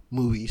Studio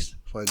movies,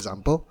 for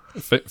example.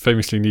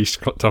 Famously niche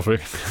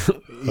topic.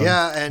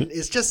 Yeah, and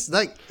it's just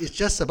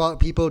about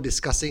people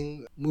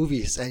discussing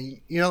movies, and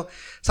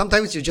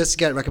sometimes you just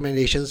get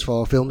recommendations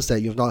for films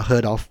that you've not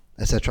heard of,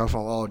 etc.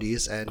 from all of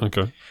these, and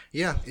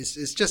yeah,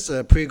 it's just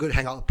a pretty good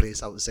hangout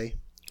place, I would say.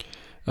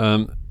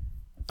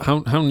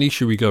 How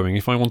niche are we going?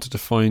 If I wanted to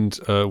find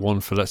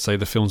one for, let's say,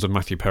 the films of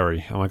Matthew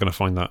Perry, am I going to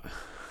find that?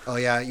 Oh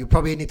yeah, you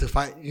probably need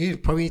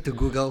to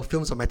Google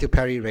films of Matthew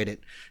Perry Reddit.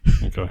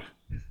 Okay.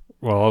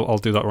 Well, I'll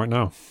do that right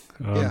now.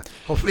 Yeah,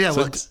 hopefully that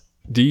works.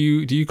 Do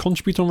you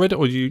contribute on Reddit,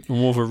 or are you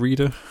more of a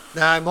reader?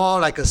 Nah, I'm more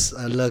like a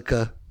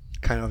lurker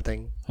kind of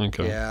thing.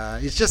 Okay. Yeah,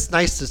 it's just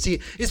nice to see.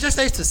 It's just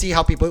nice to see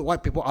how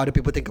other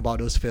people think about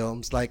those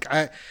films. We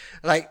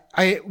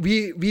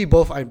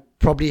both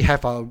probably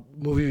have our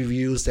movie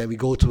reviews that we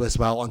go to as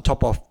well, on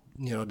top of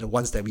the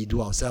ones that we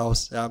do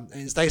ourselves. And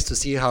it's nice to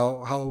see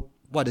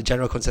what the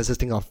general consensus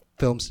think of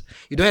films.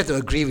 You don't have to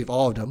agree with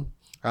all of them.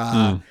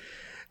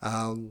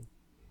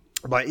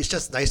 But it's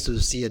just nice to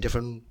see a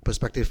different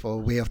perspective or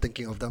way of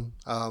thinking of them.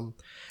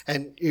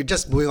 And you're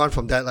just moving on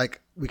from that,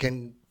 like we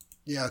can,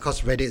 of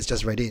course, Reddit is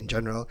just Reddit in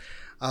general.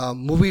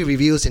 Movie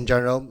reviews in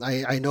general.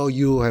 I know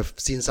you have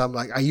seen some.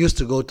 Like I used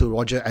to go to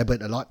Roger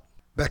Ebert a lot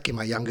back in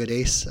my younger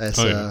days as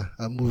a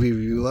movie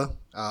reviewer.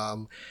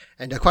 And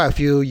there are quite a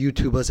few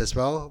YouTubers as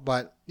well.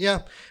 But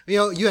yeah,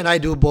 you and I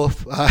do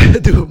both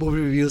do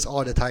movie reviews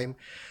all the time.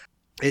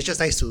 It's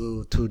just nice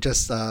to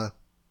just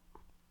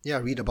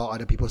read about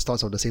other people's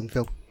thoughts on the same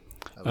film.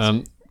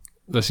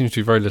 There seems to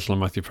be very little on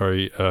Matthew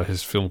Perry,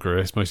 his film career.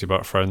 It's mostly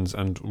about Friends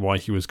and why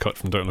he was cut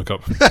from Don't Look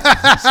Up.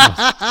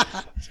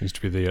 Seems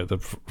to be the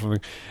thing.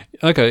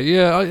 Okay,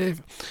 yeah.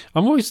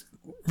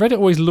 Reddit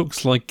always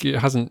looks like it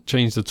hasn't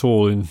changed at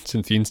all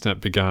since the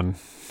internet began.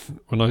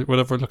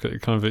 Whenever I look at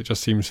it, it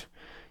just seems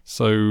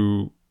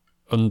so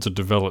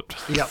underdeveloped.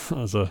 Yeah.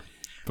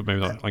 But maybe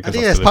not. I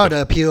think that's part of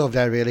the appeal of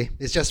that. Really,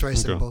 it's just very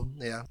simple.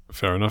 Yeah.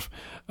 Fair enough.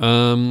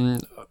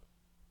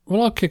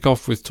 Well, I'll kick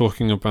off with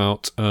talking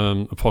about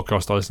a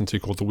podcast I listen to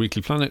called The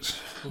Weekly Planet,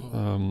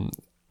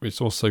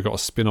 which also got a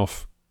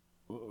spin-off,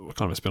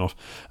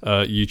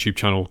 YouTube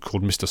channel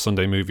called Mr.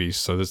 Sunday Movies.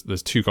 So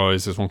there's two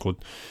guys. There's one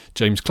called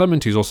James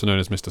Clement, who's also known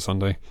as Mr.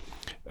 Sunday.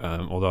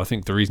 Although I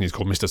think the reason he's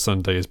called Mr.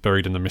 Sunday is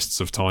buried in the mists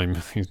of time.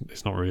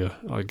 It's not really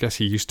I guess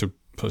he used to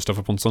put stuff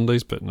up on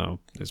Sundays, but no,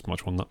 it's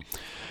much more than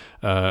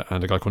that.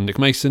 And a guy called Nick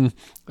Mason.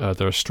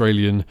 They're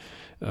Australian.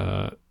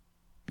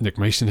 Nick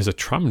Mason is a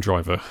tram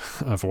driver,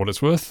 for what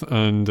it's worth,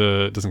 and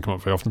it doesn't come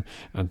up very often.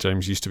 And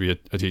James used to be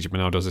a teacher, but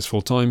now does this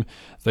full time.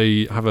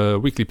 They have a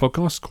weekly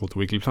podcast called The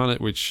Weekly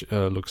Planet, which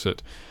looks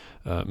at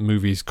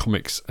movies,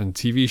 comics, and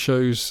TV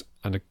shows,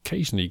 and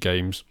occasionally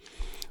games.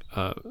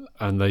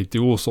 And they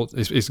do all sorts.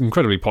 It's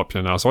incredibly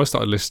popular now. So I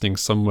started listening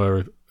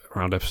somewhere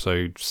around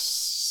episode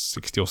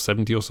 60 or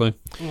 70 or so,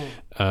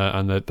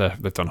 and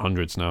they've done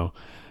hundreds now.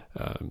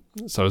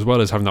 So as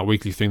well as having that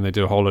weekly thing, they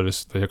do a whole load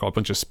of. They've got a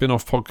bunch of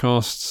spin-off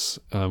podcasts,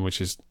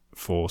 which is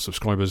for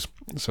subscribers.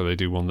 So they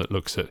do one that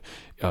looks at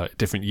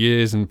different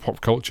years in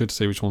pop culture to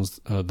say which one's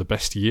the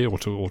best year or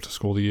to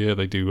score the year.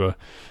 They do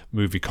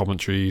movie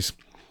commentaries.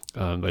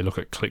 They look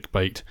at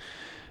clickbait.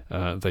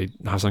 They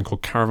have something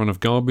called Caravan of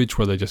Garbage,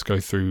 where they just go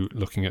through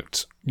looking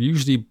at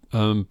usually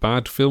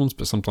bad films,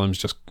 but sometimes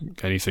just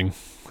anything,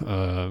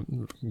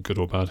 good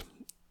or bad.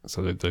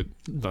 So at the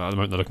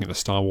moment they're looking at the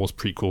Star Wars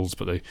prequels,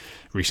 but they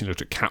recently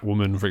looked at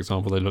Catwoman, for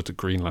example. They looked at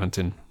Green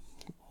Lantern,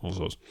 all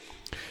sorts.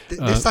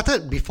 They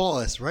started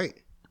before us, right?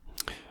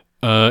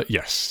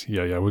 Yes.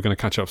 Yeah. We're going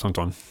to catch up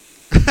sometime.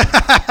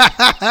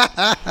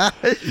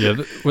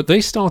 But they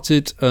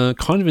started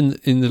kind of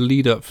in the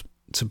lead up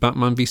to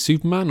Batman v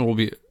Superman, or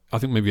I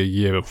think maybe a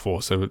year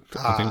before. So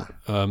I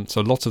think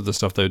so. Lots of the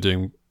stuff they were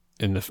doing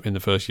in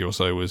the first year or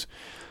so was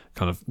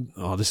kind of,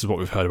 this is what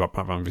we've heard about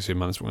Batman v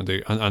Superman, that's what we're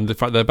going to do. And the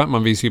fact their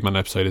Batman v Superman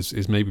episode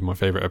is maybe my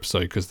favourite episode,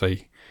 because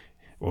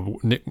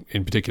Nick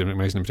in particular, Nick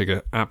Mason in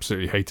particular,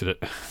 absolutely hated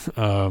it.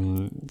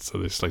 So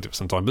they slated it for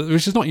some time, but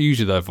which is not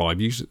usually their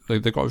vibe. Usually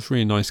they've got a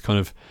really nice kind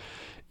of,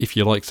 if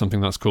you like something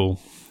that's cool,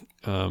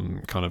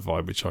 kind of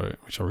vibe, which I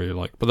really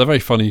like. But they're very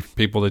funny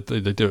people. They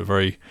do it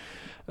very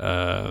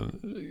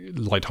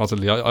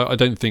lightheartedly. I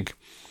don't think.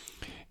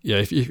 Yeah,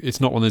 if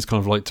it's not one that's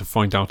kind of like to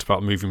find out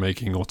about movie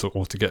making or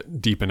to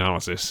get deep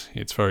analysis.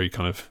 It's very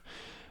kind of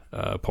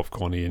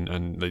popcorny,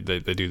 and they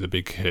do the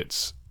big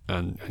hits,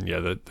 and yeah,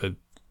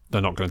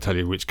 they're not going to tell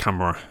you which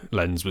camera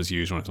lens was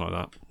used or anything like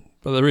that.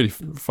 But they're really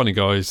funny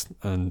guys,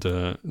 and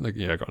got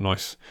a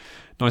nice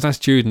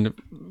attitude, and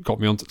it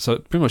got me on. So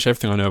pretty much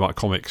everything I know about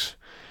comics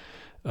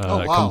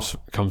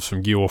comes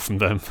from you or from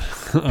them.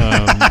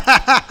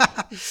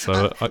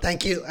 So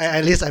thank you.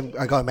 At least I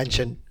got a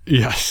mention.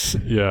 Yes,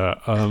 yeah,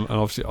 and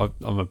obviously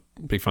I'm a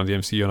big fan of the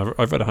MCU, and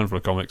I've read a handful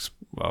of comics.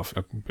 Well,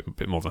 a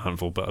bit more than a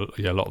handful, but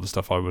a lot of the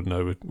stuff I would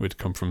know would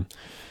come from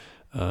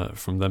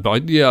them. But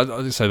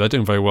I'd say they're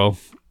doing very well.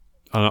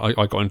 And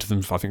I got into them.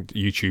 I think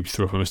YouTube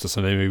threw up a Mr.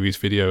 Sunday Movies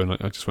video, and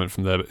I just went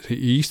from there. But he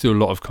used to do a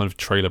lot of kind of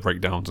trailer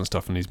breakdowns and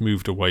stuff, and he's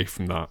moved away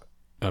from that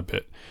a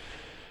bit.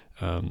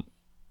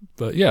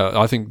 But yeah,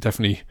 I think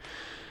definitely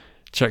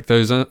check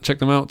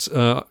them out.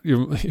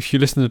 If you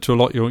listen to a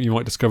lot, you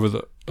might discover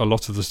that a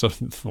lot of the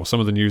stuff, or some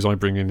of the news I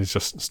bring in, is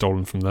just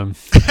stolen from them.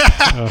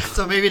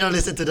 So maybe don't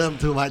listen to them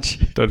too much.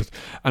 And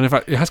in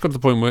fact, it has got to the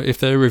point where if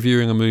they're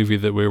reviewing a movie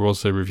that we're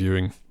also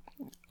reviewing,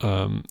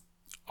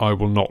 I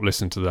will not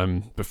listen to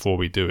them before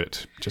we do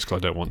it, just because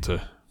I don't want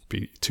to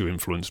be too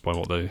influenced by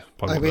what they're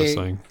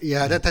saying.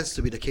 Yeah, that tends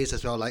to be the case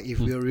as well. Like if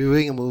we're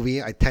reviewing a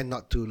movie, I tend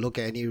not to look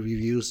at any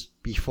reviews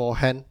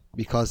beforehand,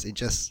 because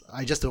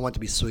I just don't want to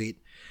be swayed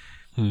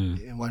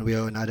in one way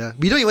or another.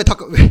 We don't even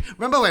talk.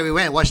 Remember when we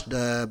went and watched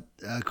the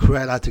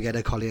Cruella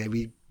together, Colin, and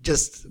we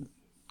just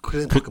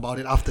couldn't talk about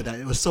it after that.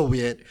 It was so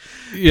weird.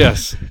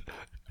 Yes,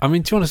 I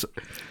mean, to be honest,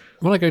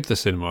 when I go to the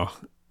cinema,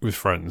 with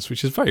friends,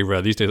 which is very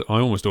rare these days. I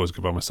almost always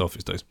go by myself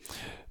these days.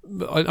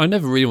 But I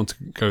never really want to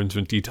go into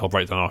a detailed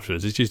breakdown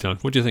afterwards. It's just,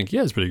 what do you think?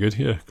 Yeah, it's pretty good.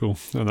 Yeah, cool.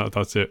 And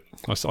that's it.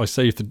 I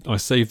save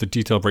the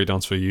detailed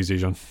breakdowns for you,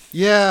 Zijan.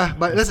 Yeah,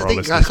 but that's the For our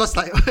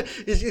thing.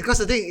 listeners. Because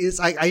the thing is,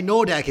 I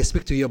know that I can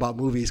speak to you about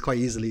movies quite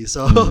easily.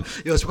 So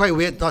it was quite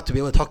weird not to be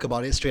able to talk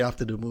about it straight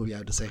after the movie, I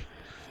have to say.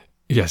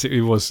 Yes,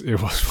 it was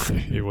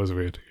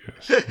weird.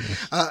 Yes.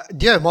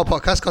 Do you have more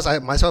podcasts? Because I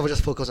myself will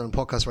just focus on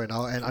podcasts right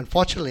now. And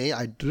unfortunately,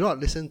 I do not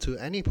listen to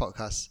any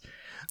podcasts.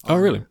 Oh,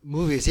 really?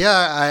 Movies.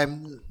 Yeah,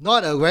 I'm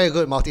not a very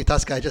good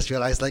multitasker. I just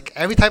realized, like,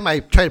 every time I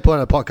try to put on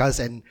a podcast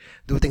and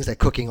do things like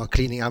cooking or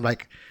cleaning, I'm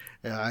like,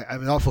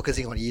 I'm not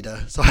focusing on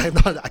either. So I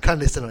can't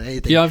listen on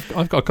anything. Yeah,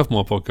 I've got a couple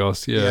more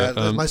podcasts. Yeah.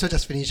 Might as well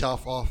just finish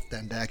off,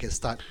 then I can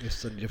start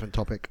with a different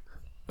topic.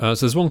 So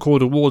there's one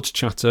called Awards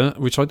Chatter,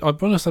 which I'll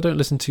be honest, I don't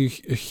listen to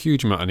a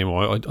huge amount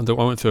anymore. I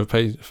went through a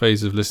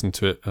phase of listening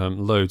to it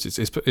loads.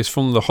 It's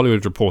from the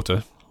Hollywood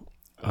Reporter,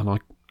 and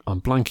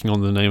I'm blanking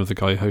on the name of the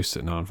guy who hosts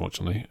it now,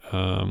 unfortunately.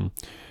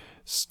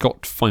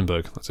 Scott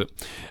Feinberg, that's it.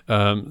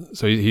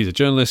 So he's a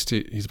journalist.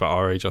 He's about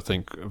our age, I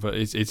think. But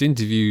it's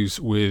interviews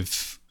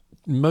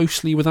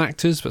mostly with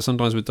actors, but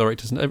sometimes with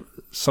directors, and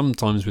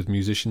sometimes with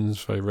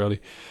musicians, very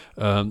rarely.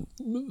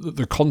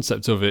 The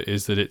concept of it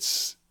is that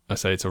it's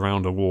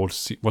around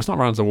awards. Well, it's not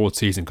around award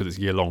season because it's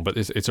year long, but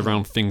it's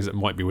around things that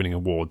might be winning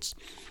awards.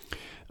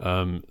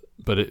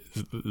 But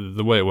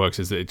the way it works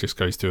is that it just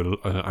goes through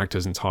an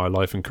actor's entire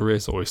life and career.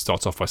 So it always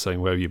starts off by saying,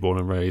 where were you born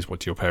and raised? What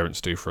do your parents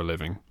do for a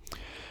living?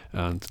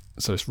 And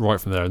so it's right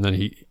from there. And then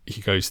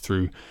he goes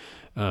through,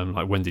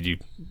 like, when did you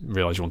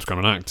realise you want to become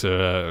an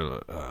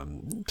actor?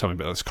 Tell me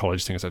about this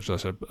college thing, etc.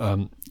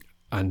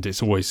 And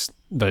it's always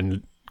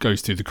then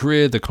goes through the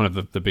career, the kind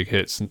of the big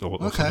hits, or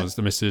sometimes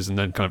the misses, and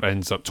then kind of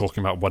ends up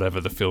talking about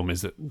whatever the film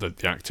is that the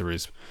actor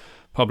is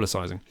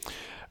publicising.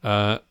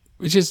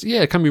 Which is,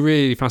 it can be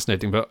really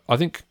fascinating. But I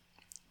think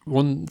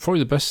probably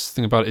the best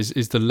thing about it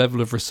is the level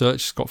of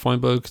research Scott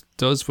Feinberg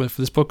does for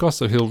this podcast.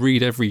 So he'll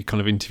read every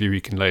kind of interview he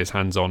can lay his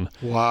hands on.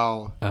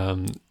 Wow.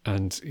 And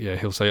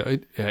he'll say,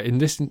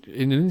 in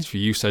an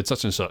interview you said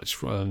such and such.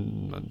 Tell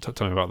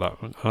me about that.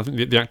 And I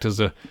think the actors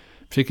are,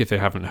 particularly if they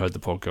haven't heard the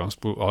podcast,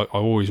 but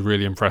I'm always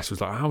really impressed with,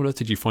 like, how on earth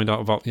did you find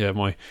out about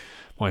my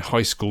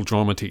high school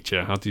drama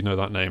teacher? How do you know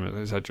that name,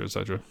 etc.,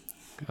 etc.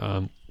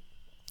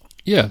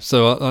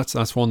 So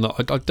that's one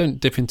that I don't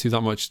dip into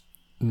that much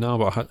now.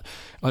 But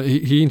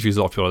he interviews a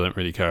lot of people I don't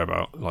really care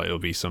about. Like, it'll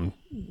be some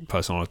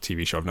person on a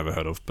TV show I've never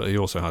heard of, but he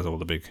also has all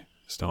the big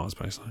stars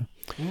basically.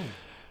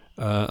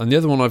 And the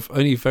other one I've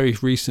only very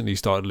recently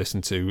started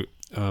listening to,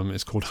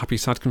 it's called Happy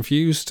Sad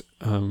Confused,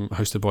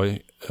 hosted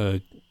by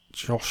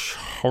Josh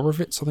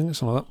Horowitz, I think,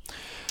 something like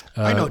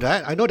that. I know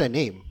that. I know that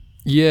name.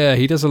 Yeah,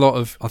 he does a lot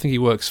of. I think he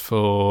works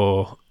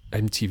for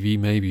MTV,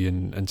 maybe,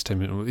 in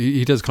entertainment.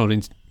 He does kind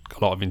of a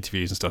lot of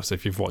interviews and stuff. So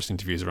if you've watched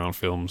interviews around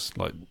films,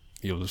 like,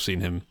 you'll have seen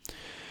him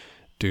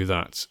do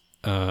that.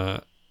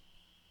 And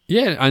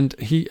they're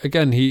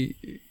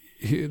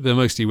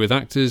mostly with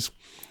actors,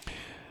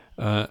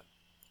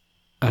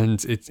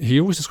 and he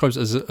always describes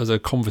it as a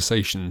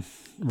conversation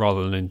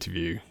rather than an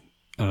interview.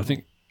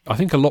 And I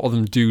think a lot of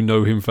them do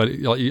know him fairly.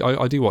 Like,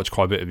 I do watch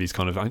quite a bit of these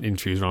kind of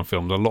interviews around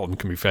films. A lot of them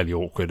can be fairly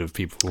awkward of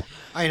people.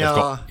 I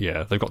know.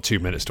 They've got 2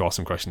 minutes to ask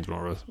some questions.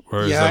 Whereas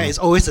it's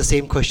always the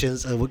same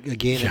questions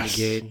again and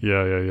again.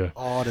 Yeah.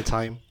 All the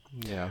time.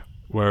 Yeah.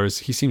 Whereas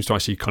he seems to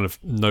actually kind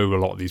of know a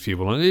lot of these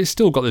people. And it's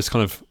still got this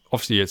kind of,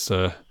 obviously it's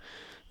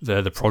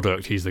they're the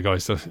product. He's the guy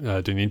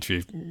doing the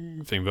interview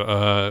thing,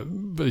 but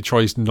he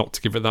tries not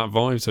to give it that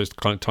vibe. So it's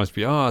kind of tries to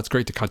be, it's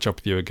great to catch up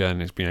with you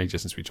again. It's been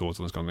ages since we talked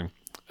and this kind of thing.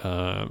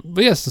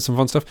 But yes, there's some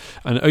fun stuff.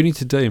 And only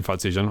today, in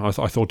fact, Zijan, I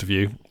thought of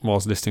you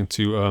whilst listening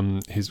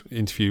to his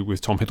interview with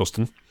Tom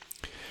Hiddleston,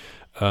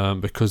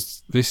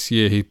 because this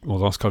year, the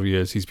last couple of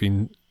years, he's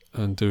been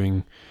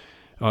doing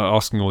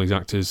asking all these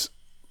actors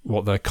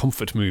what their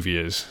comfort movie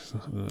is,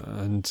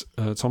 and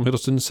Tom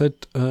Hiddleston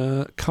said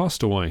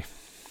Castaway.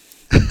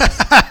 So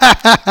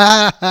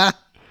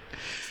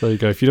there you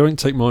go. If you don't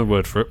take my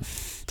word for it,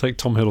 take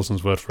Tom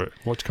Hiddleston's word for it.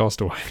 Watch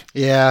Castaway.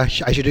 Yeah,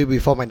 I should do it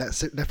before my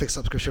Netflix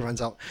subscription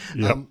runs out.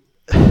 Yep.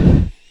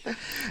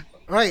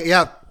 Right,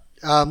 yeah.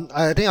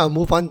 I think I'll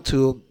move on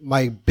to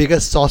my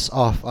biggest source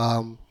of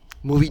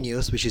movie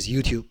news, which is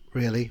YouTube,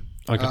 really.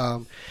 Okay. A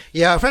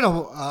friend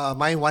of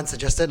mine once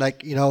suggested,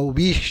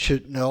 we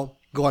should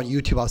go on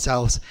YouTube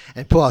ourselves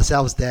and put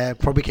ourselves there.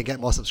 Probably can get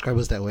more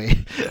subscribers that way.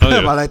 Oh,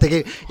 yeah. But I'm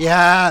thinking,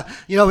 we're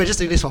just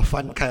doing this for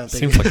fun kind of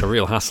thing. Seems like a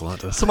real hassle, that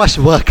does. So much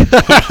work.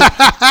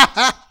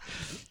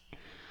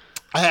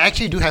 I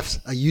actually do have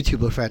a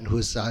YouTuber friend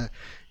whose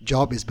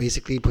job is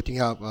basically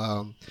putting up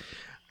putting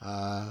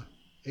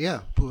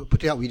out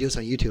videos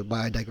on YouTube, but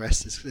I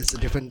digress. It's a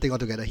different thing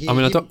altogether.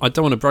 I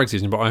don't want to brag,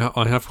 Susan, but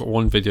I have got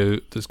one video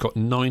that's got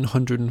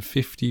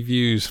 950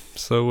 views.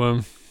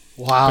 So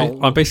wow,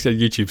 I'm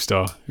basically a YouTube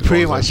star.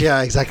 Pretty much,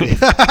 yeah, exactly.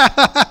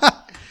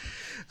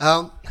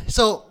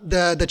 So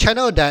the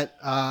channel that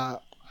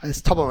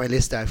is top of my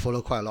list that I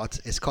follow quite a lot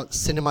is called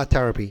Cinema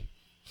Therapy.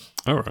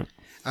 All right.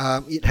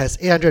 It has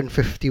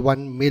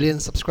 851 million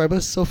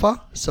subscribers so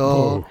far. So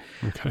Oh,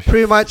 okay.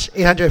 pretty much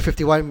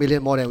 851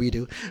 million more than we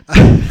do.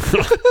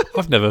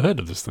 I've never heard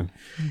of this thing.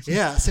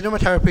 Yeah,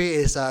 Cinematherapy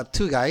is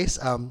two guys,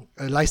 a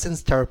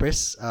licensed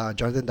therapist,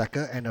 Jonathan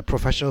Decker, and a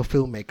professional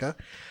filmmaker,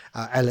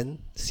 Alan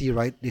C.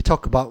 Wright. They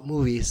talk about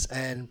movies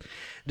and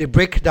they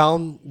break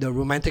down the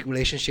romantic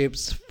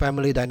relationships,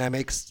 family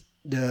dynamics,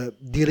 the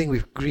dealing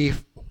with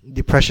grief,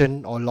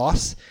 depression, or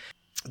loss.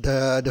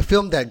 The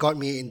film that got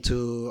me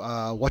into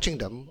watching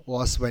them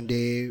was when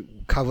they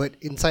covered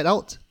Inside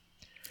Out.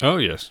 Oh,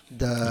 yes.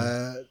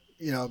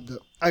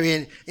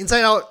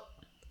 Inside Out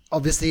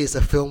obviously is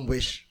a film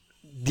which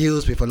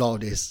deals with a lot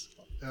of this.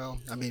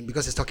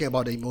 Because it's talking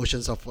about the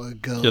emotions of a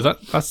girl. Yeah,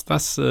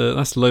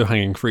 that's low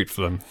hanging fruit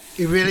for them.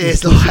 It really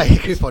is low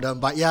hanging for them.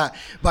 But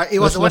it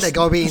was the one that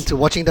got me into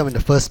watching them in the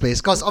first place.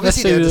 Because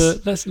obviously,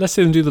 let's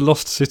say them do the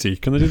Lost City.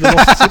 Can they do the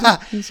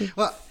Lost City?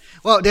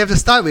 Well, they have to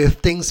start with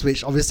things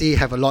which obviously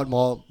have a lot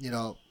more,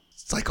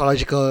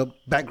 psychological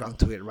background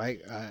to it,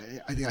 right?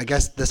 I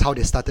guess that's how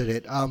they started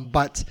it.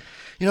 But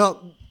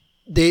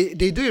they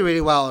do it really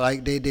well.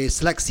 Like they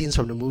select scenes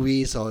from the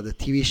movies or the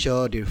TV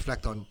show. They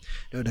reflect on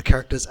the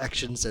characters'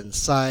 actions and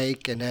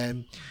psyche, and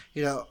then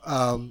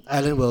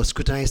Alan will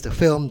scrutinize the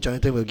film.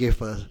 Jonathan will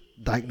give a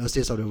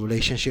diagnosis of the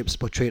relationships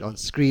portrayed on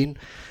screen,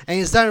 and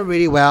it's done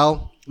really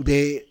well.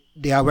 They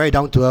are very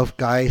down to earth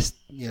guys,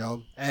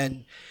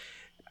 and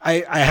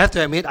I have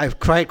to admit I've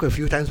cried quite a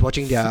few times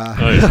watching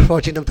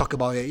watching them talk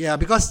about it. Yeah,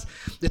 because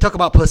they talk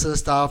about personal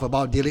stuff,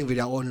 about dealing with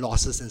their own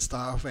losses and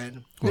stuff,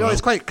 and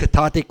it's quite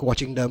cathartic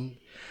watching them.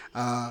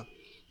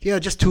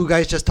 Just two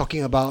guys just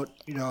talking about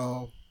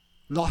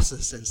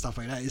losses and stuff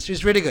like that. It's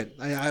just really good.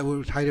 I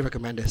would highly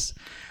recommend this.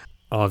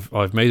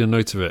 I've made a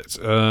note of it.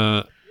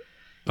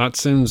 That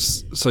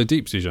sounds so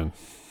deep, Zijan.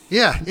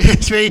 Yeah,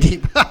 it's really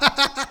deep.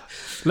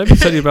 Let me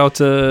tell you about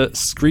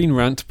Screen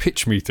Rant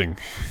Pitch Meeting,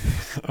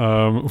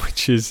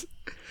 which is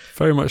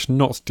very much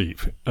not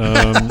deep.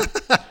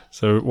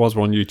 So it was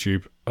on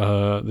YouTube.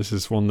 This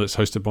is one that's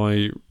hosted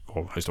by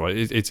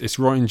it's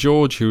Ryan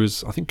George, who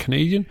is, I think,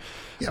 Canadian.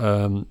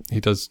 Yep.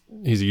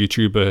 He's a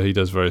YouTuber. He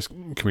does various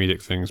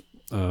comedic things.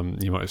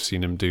 You might have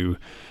seen him do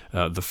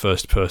the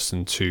First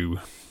Person 2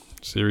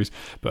 series,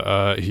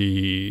 but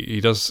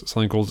he does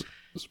something called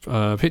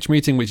Pitch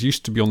Meeting, which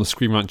used to be on the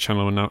Screen Rant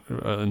channel, and now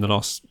in the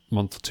last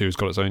month or two has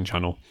got its own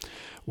channel,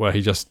 where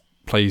he just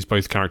plays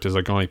both characters,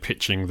 a guy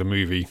pitching the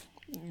movie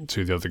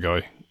to the other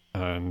guy,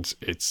 and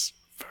it's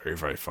very,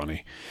 very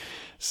funny.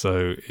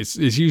 So it's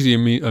usually a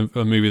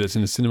movie that's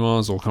in the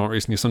cinemas or come out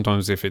recently.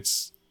 Sometimes if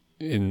it's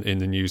in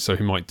the news, so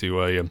he might do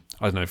I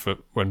don't know, for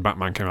when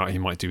Batman came out, he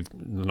might do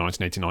the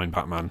 1989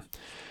 Batman,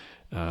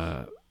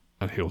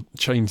 and he'll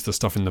change the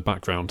stuff in the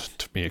background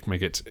to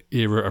make it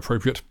era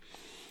appropriate.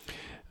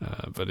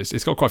 But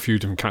it's got quite a few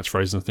different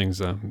catchphrases and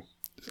things,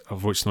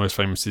 of which the most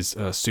famous is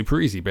super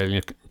easy, barely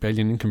an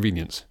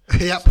inconvenience.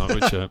 Yep.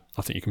 Which I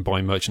think you can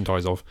buy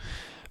merchandise of.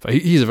 But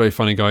he's a very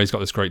funny guy. He's got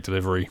this great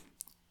delivery.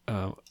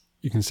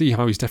 You can see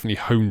how he's definitely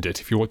honed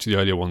it. If you watch the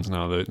earlier ones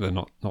now, they're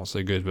not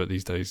so good. But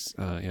these days,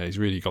 he's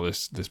really got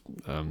this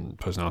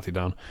personality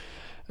down.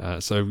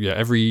 So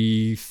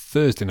every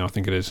Thursday now, I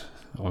think it is,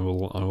 I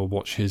will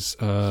watch his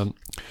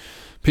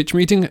Pitch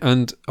Meeting,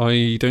 and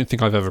I don't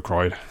think I've ever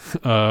cried.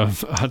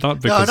 Not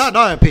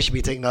a Pitch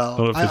Meeting. No,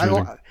 Not a Pitch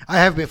Meeting. I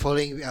have been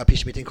following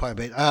Pitch Meeting quite a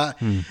bit.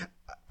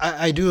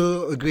 I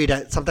do agree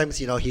that sometimes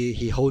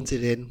he hones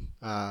it in.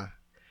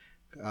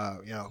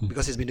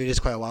 Because he's been doing this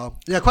quite a while.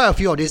 There are quite a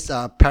few of these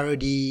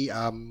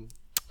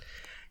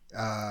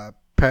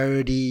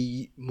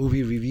parody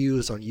movie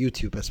reviews on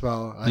YouTube as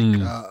well. Like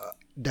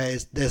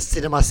there's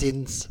Cinema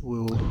Sins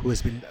who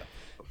has been.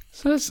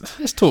 So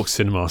let's talk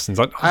Cinema Sins.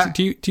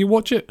 Do you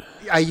watch it?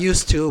 I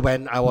used to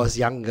when I was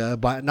younger,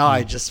 but now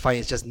I just find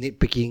it's just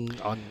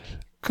nitpicking on.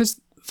 Because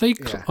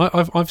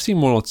I've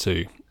seen one or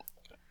two,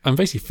 and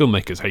basically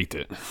filmmakers hate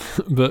it,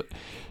 but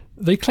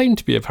they claim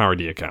to be a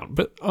parody account.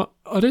 But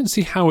I don't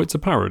see how it's a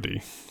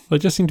parody. They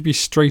just seem to be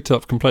straight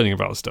up complaining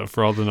about stuff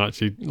rather than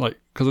actually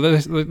because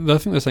I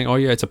think they're saying, oh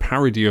yeah, it's a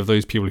parody of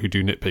those people who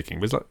do nitpicking.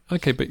 But it's like,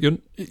 okay, but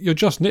you're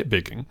just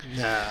nitpicking.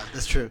 Yeah,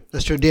 that's true.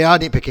 They are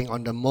nitpicking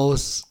on the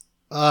most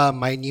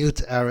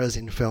minute errors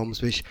in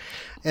films, which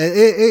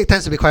it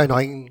tends to be quite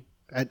annoying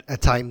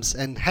at times,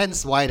 and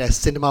hence why there's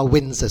cinema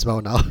wins as well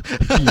now.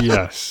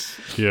 Yes,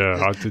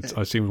 yeah,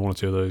 I've seen one or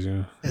two of those.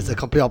 Yeah, it's the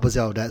complete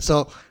opposite of that.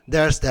 So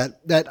there's that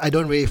I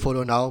don't really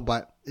follow now,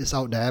 but it's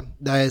out there.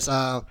 There is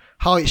How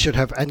It Should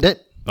Have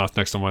Ended. That's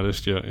next on my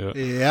list.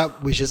 Yeah,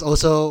 which is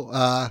also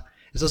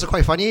it's also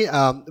quite funny.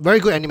 Very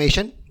good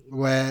animation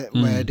where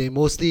they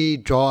mostly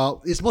draw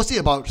out. It's mostly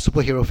about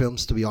superhero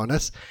films, to be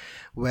honest,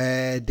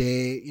 where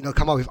they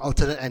come up with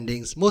alternate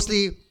endings,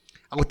 mostly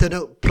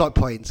alternate plot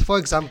points. For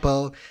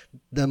example,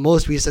 the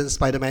most recent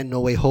Spider-Man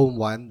No Way Home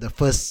one, the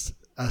first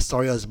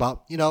story was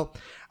about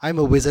I'm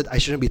a wizard, I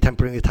shouldn't be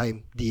tampering with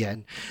time. The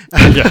end.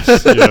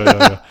 Yes,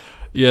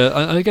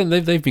 yeah. And again,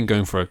 they've been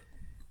going for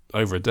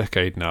over a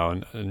decade now,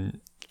 and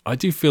I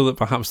do feel that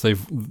perhaps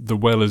the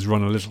well has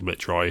run a little bit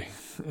dry.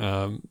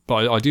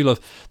 But I do love,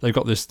 they've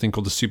got this thing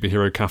called the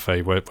Superhero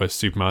Cafe where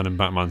Superman and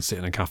Batman sit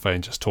in a cafe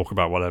and just talk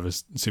about whatever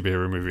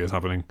superhero movie is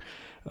happening,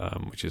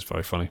 which is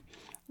very funny.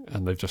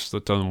 And they've just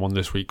done one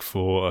this week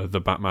for the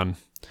Batman,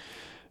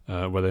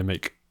 where they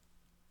make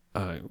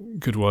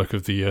good work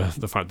of the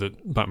fact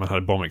that Batman had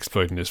a bomb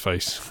explode in his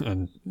face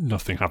and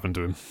nothing happened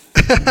to him.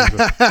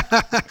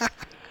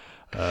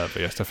 But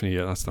yes, definitely,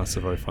 that's a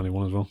very funny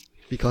one as well.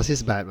 Because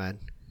he's Batman.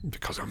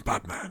 Because I'm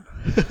Batman.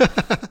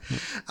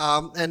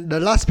 And the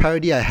last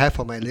parody I have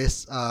on my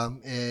list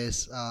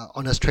is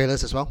Honest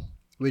Trailers as well,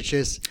 which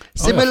is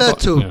similar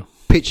to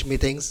pitch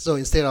meetings. So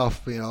instead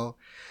of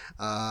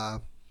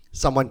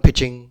someone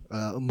pitching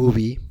a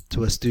movie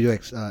to a studio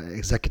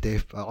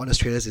executive,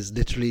 Honest Trailers is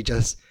literally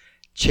just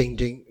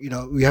changing.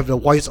 We have the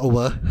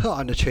voiceover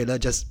on the trailer,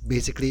 just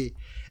basically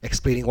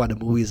explaining what the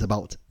movie is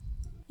about.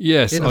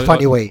 Yes, in a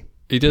funny way.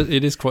 It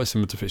is quite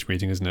similar to pitch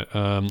meeting, isn't it?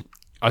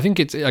 I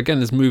think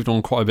it's moved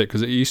on quite a bit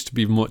because it used to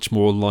be much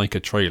more like a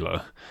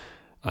trailer,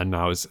 and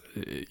now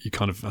it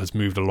kind of has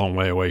moved a long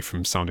way away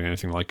from sounding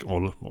anything like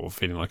or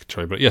feeling like a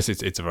trailer. But yes,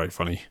 it's a very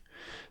funny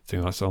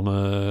thing. That's on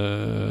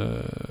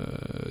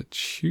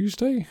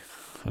Tuesday.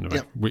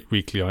 Anyway,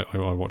 weekly I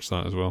watch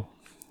that as well.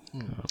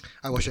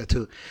 I watch that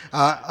too.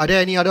 Are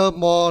there any other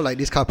more like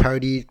this kind of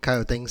parody kind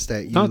of things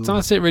that you...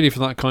 That's it really for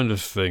that kind of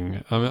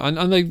thing. I mean,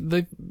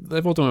 and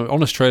they've all done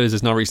Honest Trailers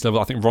has now reached level.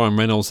 I think Ryan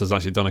Reynolds has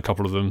actually done a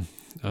couple of them,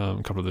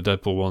 a couple of the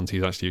Deadpool ones.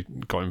 He's actually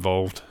got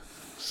involved.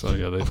 So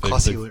yeah,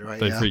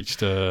 they've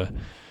reached. And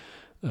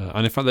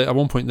in fact, at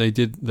one point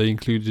they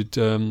included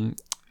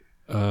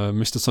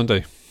Mr.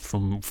 Sunday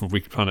from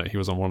Weekly Planet. He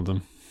was on one of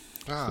them.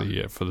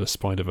 For the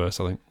Spider-Verse,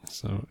 I think.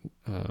 So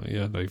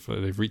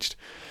they've reached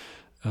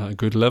a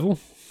good level.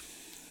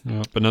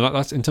 Yeah, but no,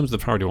 that's in terms of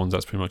the parody ones.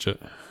 That's pretty much it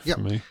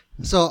for me.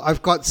 So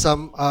I've got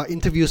some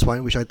interviews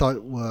one which I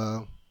thought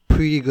were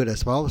pretty good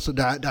as well. So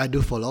that I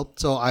do follow.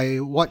 So I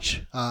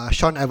watch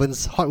Sean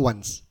Evans' Hot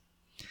Ones.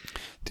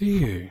 Do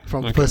you?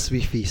 From First We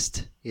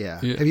Feast.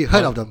 Yeah. Have you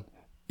heard of them?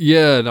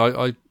 Yeah,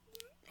 no,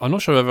 I'm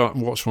not sure I've ever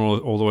watched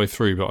one all the way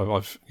through, but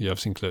I've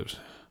seen clips.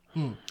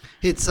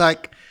 It's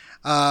like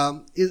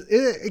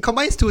it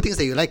combines two things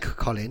that you like,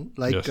 Colin,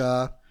 like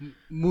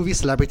movie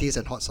celebrities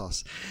and hot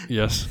sauce.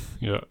 Yes.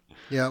 Yeah.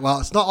 Yeah, well,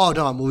 it's not all of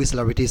them are movie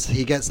celebrities.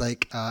 He gets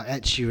like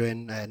Ed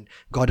Sheeran and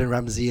Gordon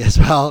Ramsay as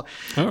well,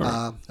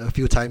 a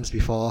few times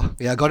before.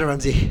 Yeah, Gordon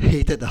Ramsay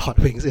hated the hot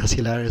wings. It was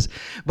hilarious.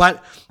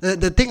 But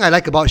the thing I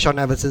like about Sean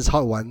Evans'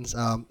 Hot Ones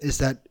is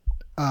that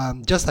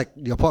just like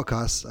your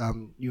podcast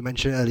you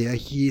mentioned earlier,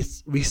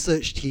 his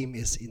research team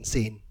is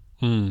insane.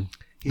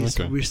 His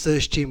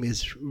research team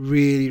is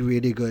really,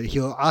 really good.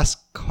 He'll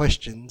ask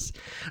questions.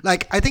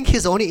 Like, I think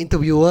he's the only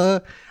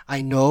interviewer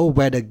I know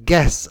where the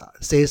guest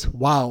says,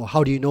 "Wow,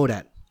 how do you know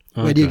that?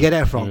 Where do you get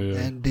that from?" Yeah.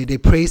 And they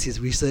praise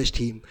his research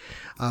team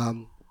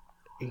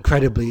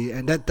incredibly.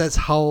 And that's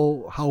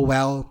how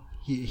well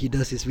he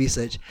does his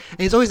research.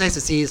 And it's always nice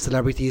to see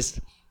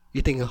celebrities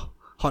eating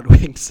hot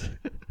wings.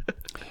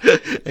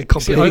 And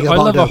complaining I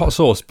about love them. a hot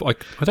sauce, but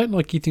I don't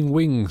like eating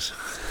wings.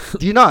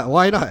 Do you not?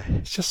 Why not?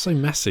 It's just so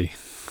messy.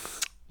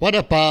 What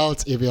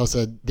about if it was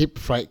a deep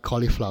fried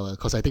cauliflower?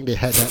 Because I think they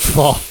had that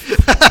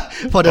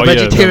for the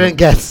vegetarian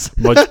guests.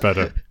 Much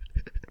better.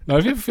 No,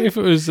 if it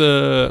was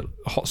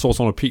hot sauce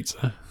on a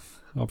pizza,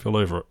 I'll be all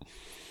over it.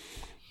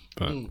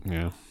 But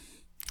yeah.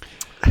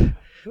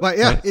 But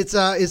yeah, it's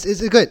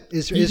good.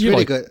 It's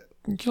really good.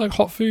 Do you like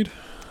hot food?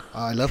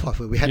 I love hot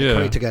food. We had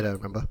curry together,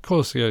 remember? Of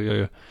course, yeah.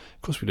 Of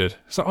course we did.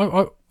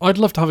 So I'd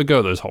love to have a go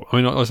at those hot.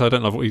 I mean, I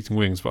don't love eating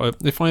wings, but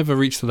if I ever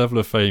reach the level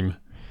of fame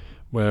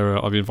where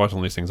I'll be invited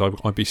on these things,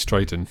 I'd be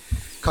straight in.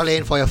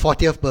 Colin, for your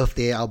 40th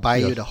birthday, I'll buy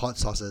you the hot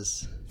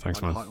sauces.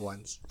 Thanks, man. The hot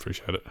ones.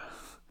 Appreciate it.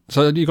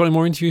 So, you got any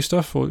more interview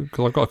stuff?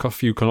 Because I've got a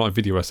few kind of like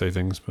video essay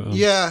things. But,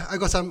 yeah, I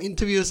got some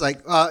interviews.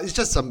 Like, it's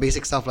just some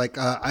basic stuff. Like,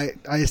 I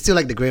still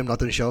like the Graham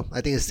Norton show.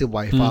 I think it's still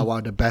by far one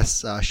of the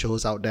best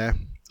shows out there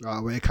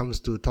when it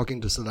comes to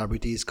talking to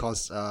celebrities.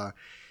 Because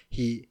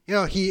he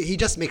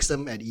just makes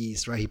them at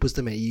ease, right? He puts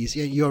them at ease.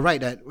 Yeah, you're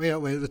right that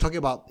when we're talking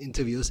about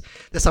interviews,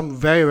 there's some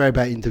very, very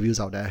bad interviews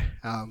out there.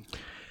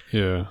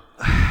 Yeah.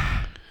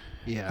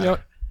 Yeah.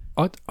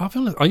 I'll be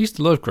honest, I used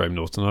to love Graham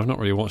Norton. I've not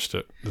really watched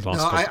it the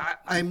last couple.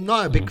 I'm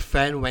not a big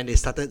fan when they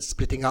started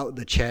splitting out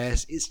the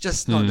chairs. It's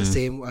just not the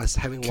same as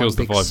having Kills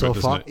one big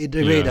sofa. It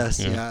really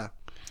does, yeah.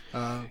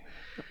 And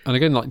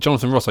again, like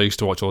Jonathan Ross, I used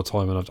to watch all the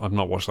time, and I've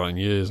not watched that in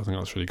years. I think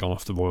that's really gone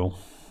off the boil.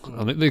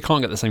 And they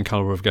can't get the same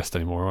caliber of guest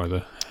anymore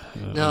either.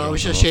 No,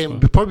 which is a shame.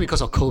 Probably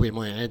because of COVID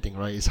more than anything,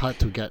 right? It's hard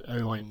to get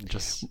everyone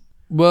just...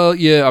 Well,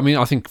 yeah, I mean,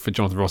 I think for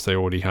Jonathan Ross, they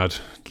already had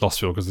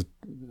Lostfield because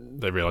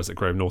they realised that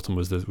Graham Norton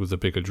was the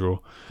bigger draw.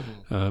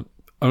 And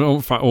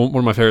in fact, one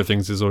of my favourite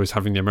things is always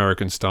having the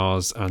American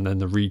stars and then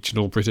the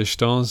regional British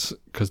stars,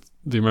 because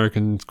the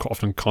Americans quite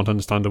often can't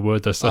understand a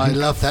word they're saying. I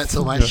love that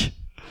so much. Yeah.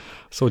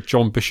 So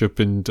John Bishop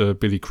and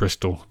Billy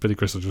Crystal. Billy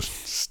Crystal just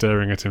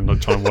staring at him,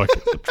 like trying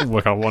to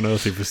work out what on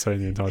earth he was saying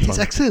the entire time. His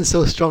accent is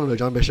so strong, though,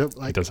 John Bishop.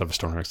 He does have a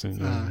strong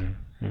accent.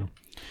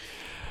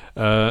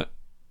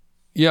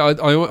 Yeah,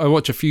 I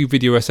watch a few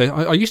video essays.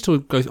 I used to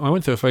go. I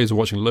went through a phase of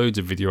watching loads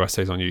of video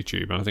essays on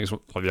YouTube, and I think it's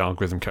what, like the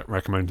algorithm kept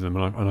recommending them,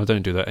 and I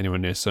don't do that anywhere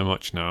near so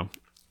much now.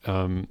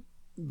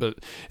 But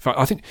in fact,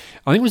 I think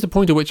it was the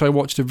point at which I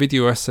watched a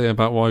video essay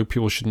about why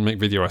people shouldn't make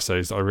video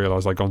essays that I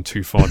realised I'd gone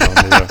too far down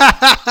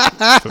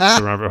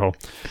the rabbit hole.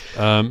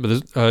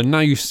 But Now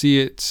You See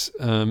It,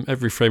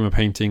 Every Frame of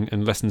Painting,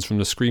 and Lessons from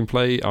the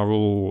Screenplay are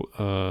all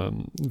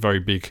very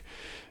big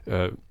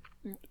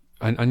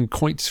and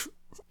quite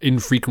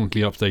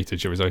infrequently updated,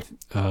 shall we say,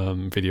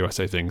 video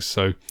essay things.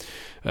 So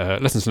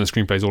Lessons from the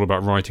Screenplay is all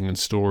about writing and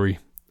story,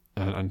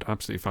 and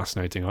absolutely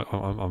fascinating.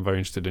 I'm very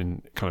interested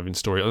in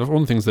story. One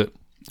of the things that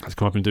has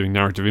come up in doing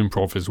narrative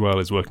improv as well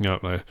is working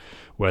out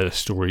where the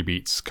story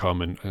beats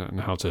come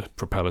and how to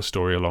propel a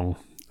story along.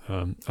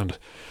 And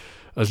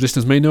as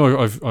listeners may know,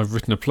 I've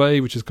written a play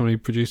which is going to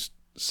be produced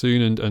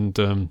soon, and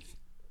kind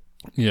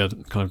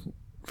of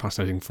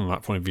fascinating from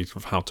that point of view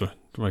of how to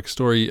make a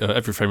story.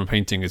 Every Frame of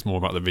Painting is more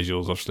about the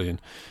visuals, obviously,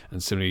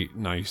 and similarly,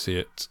 Now You See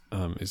It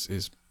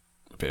is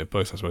a bit of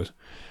both, I suppose.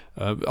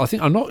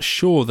 I'm not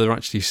sure they're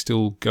actually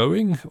still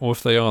going, or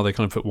if they are, they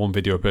kind of put one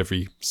video up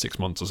every 6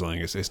 months or something.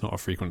 It's not a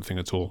frequent thing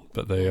at all,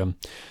 but they're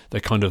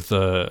kind of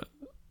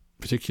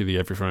particularly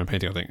Every Frame of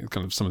Painting, I think,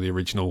 kind of some of the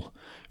original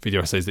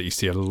video essays that you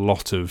see a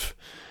lot of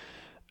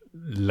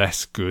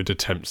less good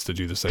attempts to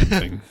do the same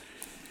thing.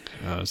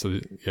 Those are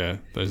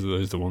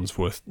the ones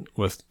worth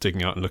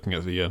digging out and looking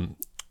at the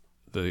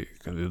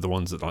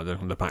ones that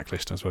like on the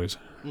backlist, I suppose.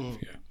 Yeah.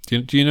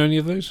 Do you know any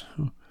of those?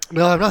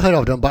 No, I've not heard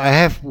of them, but I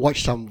have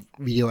watched some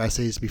video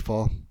essays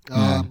before.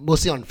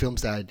 Mostly on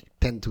films that I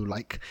tend to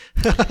like.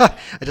 I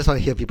just want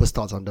to hear people's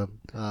thoughts on them.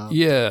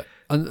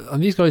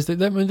 And these guys,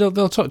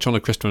 they'll touch on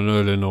a Christopher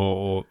Nolan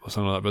or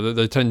something like that, but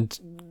they tend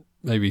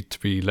maybe to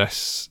be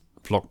less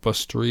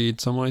blockbustery in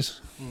some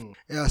ways.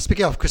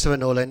 Speaking of Christopher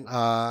Nolan,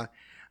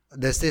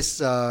 there's this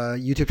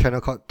YouTube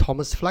channel called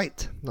Thomas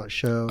Flight. Not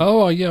sure.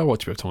 Oh yeah, I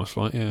watch a bit of Thomas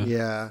Flight.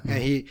 Yeah.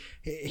 And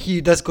he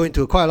does go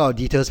into quite a lot of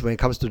details when it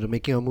comes to the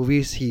making of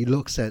movies. He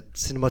looks at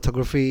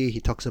cinematography.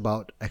 He talks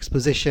about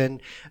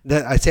exposition.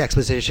 I say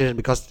exposition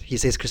because he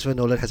says Christopher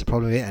Nolan has a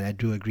problem with it, and I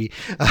do agree.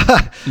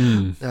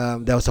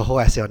 There was a whole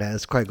essay on that.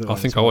 It's quite good. I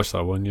think I watched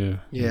that one.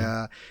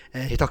 Yeah,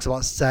 and he talks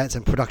about sets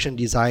and production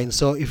design.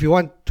 So if you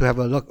want to have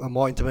a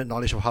more intimate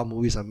knowledge of how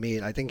movies are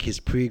made, I think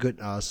he's pretty good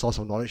source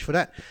of knowledge for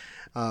that.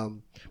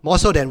 More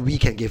so than we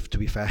can give, to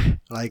be fair.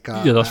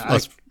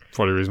 That's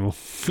probably reasonable.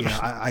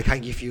 I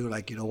can't give you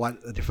what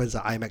the difference the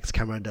IMAX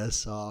camera does.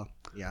 So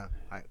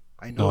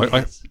I know.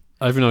 No,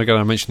 every now and again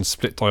I mention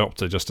split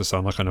diopter just to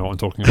sound like I know what I'm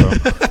talking about.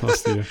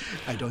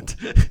 I don't.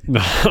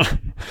 No,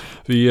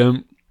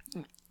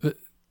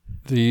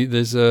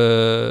 there's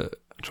I'm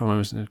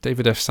trying to remember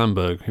David F.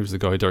 Sandberg, who's the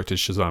guy who directed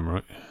Shazam,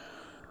 right?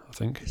 I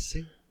think.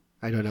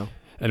 I don't know.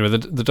 Anyway,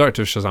 the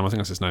director of Shazam, I think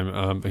that's his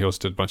name. He also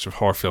did a bunch of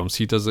horror films.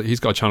 He's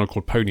got a channel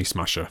called Pony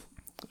Smasher,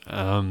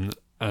 and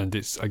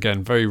it's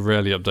again very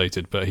rarely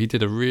updated. But he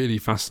did a really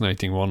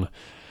fascinating one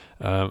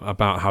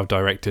about how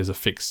directors are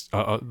fixed.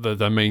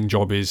 Their main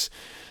job is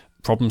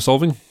problem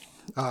solving,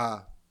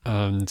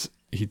 and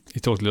he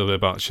talked a little bit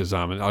about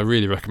Shazam, and I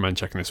really recommend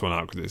checking this one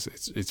out because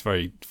it's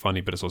very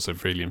funny, but it's also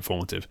really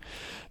informative.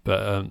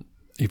 But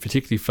he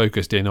particularly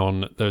focused in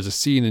on there's a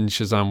scene in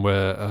Shazam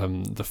where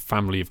the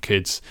family of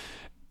kids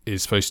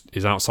is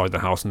outside the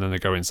house, and then they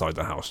go inside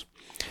the house,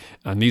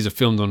 and these are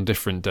filmed on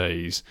different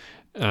days,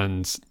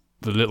 and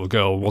the little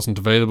girl wasn't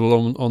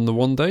available on the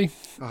one day.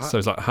 So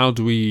it's like, how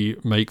do we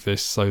make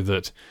this so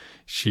that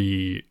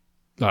she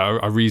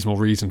a reasonable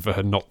reason for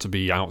her not to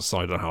be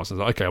outside the house? And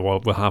it's like, okay, well,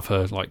 we'll have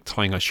her like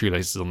tying her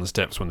shoelaces on the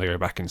steps when they go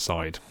back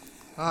inside.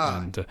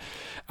 And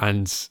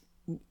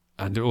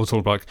it was all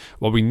about,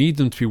 well, we need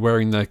them to be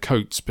wearing their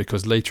coats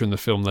because later in the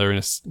film they're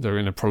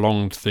in a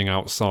prolonged thing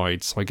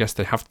outside. So I guess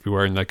they have to be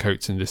wearing their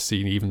coats in this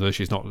scene, even though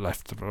she's not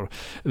left.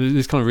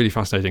 It's kind of really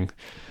fascinating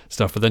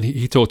stuff. But then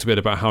he talked a bit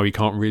about how he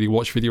can't really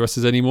watch video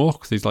essays anymore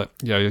because he's like,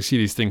 you see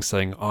these things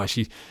saying,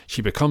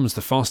 she becomes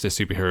the fastest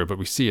superhero, but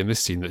we see in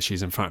this scene that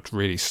she's in fact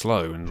really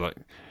slow, and like,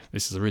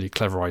 this is a really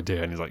clever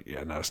idea. And he's like,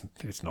 yeah, no,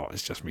 it's not.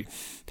 It's just me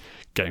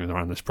getting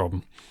around this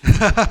problem.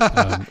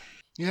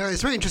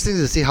 It's very interesting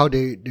to see how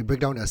they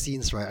break down their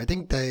scenes, right? I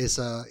think there is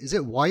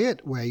it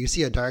Wyatt, where you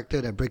see a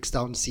director that breaks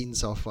down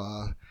scenes of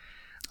the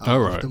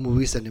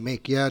movies that they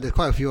make. Yeah, there's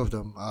quite a few of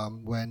them.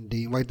 When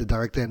they invite the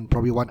director and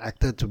probably one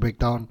actor to break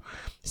down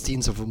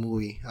scenes of a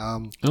movie.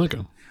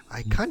 Okay.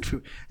 I can't.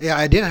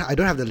 I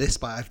don't have the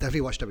list, but I've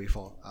definitely watched it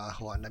before.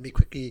 Hold on, let me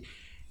quickly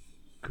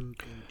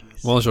Google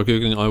this. While you're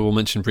googling, I will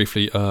mention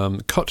briefly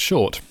Cut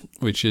Short,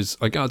 which is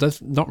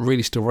that's not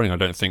really still running, I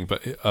don't think,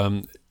 but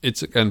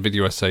it's again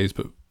video essays,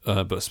 but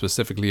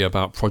specifically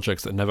about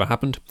projects that never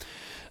happened.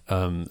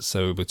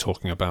 So we're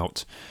talking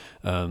about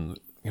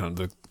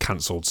the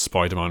cancelled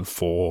Spider-Man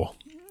 4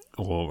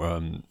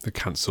 or the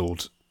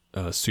cancelled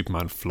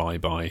Superman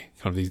Flyby,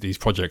 kind of these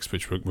projects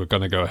which were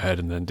going to go ahead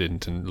and then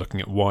didn't, and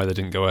looking at why they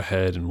didn't go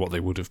ahead and what they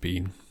would have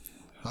been,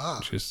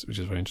 which is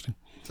very interesting.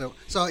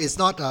 So it's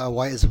not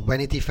why it's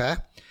Vanity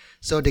Fair.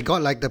 So they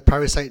got like the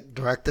Parasite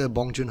director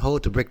Bong Joon-ho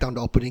to break down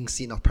the opening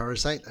scene of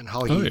Parasite and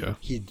how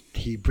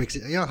he breaks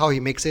it, how he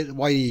makes it,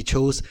 why he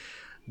chose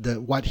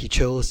what he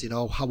chose,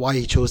 why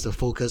he chose the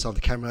focus of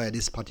the camera at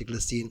this particular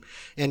scene.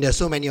 And there's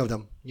so many of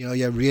them. You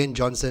have Rian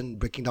Johnson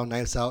breaking down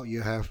Knives Out.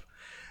 You have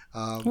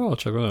I'll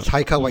check that out.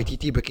 Taika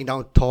Waititi breaking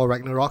down Thor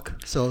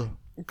Ragnarok. So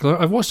because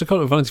I've watched a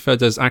couple of Vanity Fair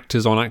does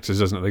actors on actors,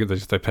 doesn't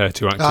it? They pair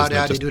two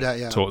actors. They do that.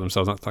 Yeah, talk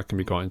themselves. That can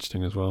be quite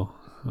interesting as well.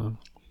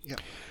 Yeah.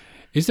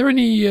 Is there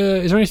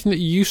anything that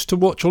you used to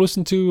watch or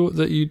listen to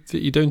that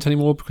you don't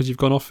anymore because you've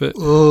gone off it?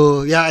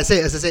 Oh yeah, as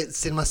I said,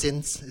 Cinema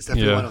Sins is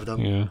definitely one of them.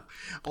 Yeah.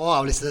 All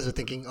our listeners were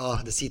thinking,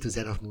 the C to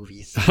Z of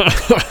movies.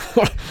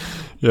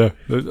 Yeah,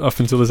 up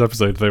until this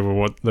episode, they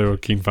were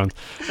keen fans.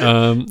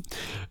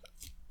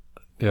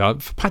 Yeah,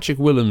 for Patrick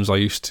Willems, I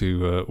used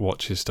to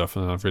watch his stuff,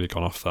 and I've really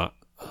gone off that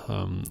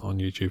on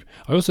YouTube.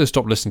 I also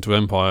stopped listening to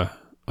Empire.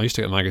 I used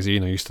to get a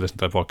magazine. I used to listen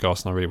to their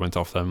podcast, and I really went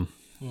off them.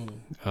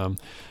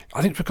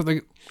 I think because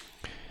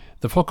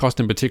the podcast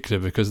in particular,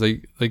 because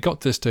they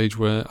got to this stage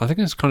where I think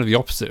it's kind of the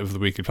opposite of the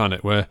Weekly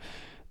Planet, where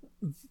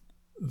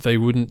they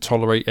wouldn't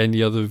tolerate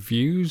any other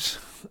views.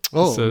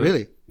 Oh, so,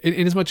 really?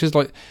 In as much as,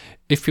 like,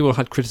 if people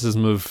had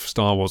criticism of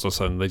Star Wars or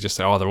something, they just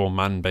say, they're all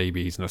man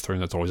babies and they're throwing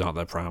their toys out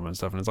their pram and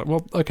stuff. And it's like,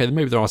 well, okay,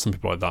 maybe there are some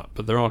people like that,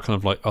 but there are kind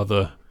of like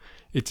other.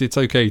 It's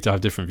okay to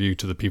have different view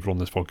to the people on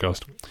this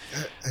podcast.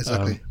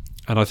 Exactly.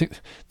 And I think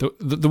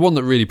the one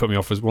that really put me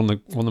off was one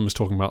of them was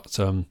talking about.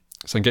 So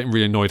I'm getting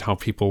really annoyed how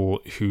people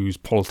whose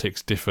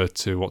politics differ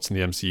to what's in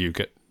the MCU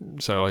get.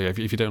 So if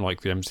you don't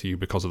like the MCU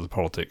because of the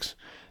politics,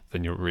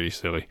 then you're really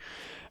silly.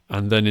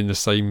 And then in the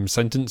same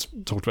sentence,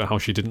 talked about how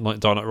she didn't like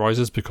Dark Knight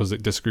Rises because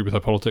it disagreed with her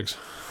politics.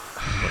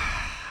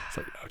 It's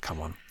like, oh, come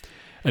on.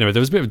 Anyway, there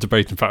was a bit of a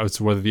debate, in fact, as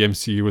to whether the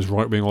MCU was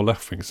right-wing or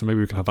left-wing, so maybe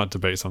we can have that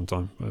debate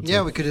sometime. But,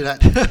 we could do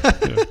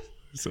that.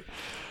 So,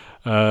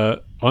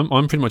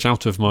 I'm pretty much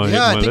out of my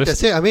I think list.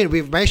 that's it. I mean,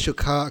 we've managed to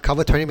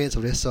cover 20 minutes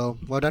of this, so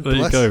well done there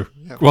to us. There you go.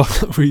 Yeah. Well,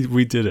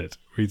 we did it.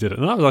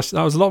 And that was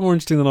a lot more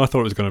interesting than I thought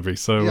it was going to be.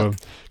 So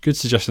good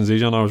suggestions,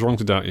 Ejan. I was wrong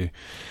to doubt you.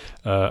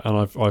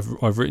 And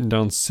I've written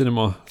down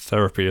Cinema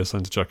Therapy as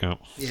something to check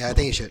out. Yeah, I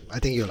think you should. I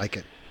think you'll like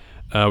it.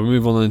 We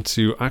move on then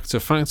to Actor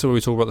Factor, where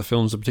we talk about the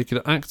films of a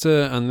particular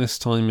actor, and this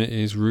time it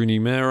is Rooney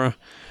Mara,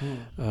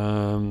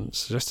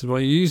 suggested by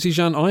you,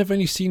 Zijan. I've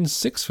only seen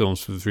 6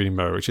 films for Rooney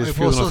Mara, which is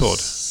fewer than I thought. I've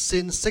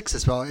seen 6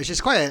 as well, which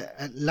is quite an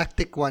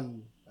eclectic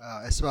one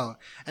as well.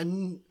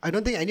 And I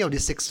don't think any of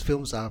these 6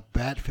 films are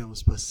bad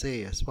films per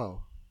se as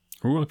well.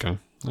 Oh, okay.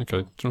 Do you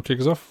want to kick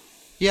us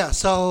off? Yeah,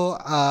 so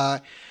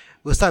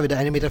we'll start with the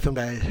animated film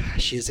that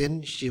she's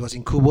in. She was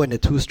in Kubo and the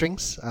Two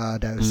Strings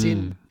that I've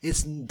seen.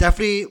 It's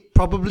definitely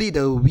probably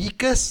the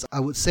weakest,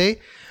 I would say.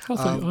 I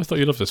thought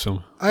you loved this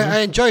film. I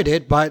enjoyed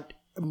it, but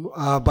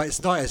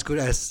it's not as good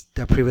as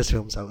their previous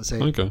films, I would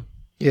say. Okay.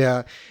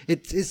 Yeah,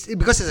 it's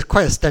because it's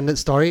quite a standard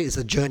story. It's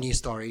a journey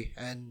story,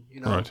 and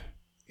right.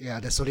 Yeah,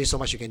 there's only so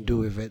much you can do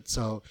with it.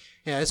 So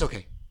yeah, it's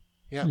okay.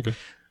 Yeah. Okay.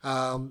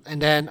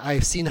 And then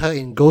I've seen her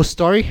in Ghost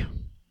Story,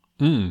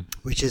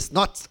 which is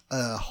not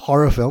a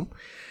horror film.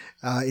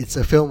 It's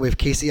a film with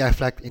Casey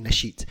Affleck in a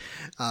sheet.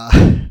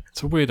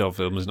 It's a weird old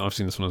film, isn't it? I've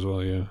seen this one as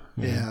well.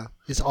 Yeah,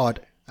 it's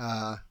odd.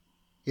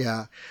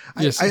 Yeah.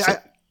 Yes.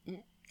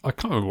 I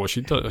can't remember what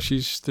she does.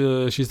 She's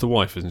the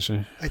wife, isn't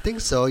she? I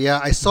think so. Yeah,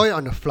 I saw it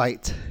on a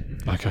flight.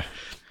 Okay.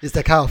 It's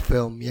that kind of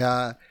film.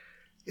 Yeah,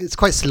 it's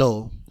quite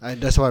slow.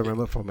 That's what I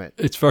remember from it.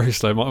 It's very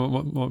slow.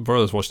 My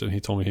brother's watched it, and he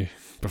told me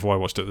before I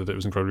watched it that it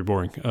was incredibly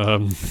boring.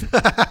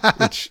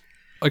 Which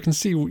I can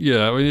see.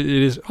 Yeah, it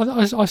is.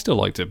 I still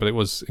liked it, but it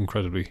was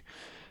incredibly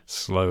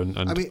slow and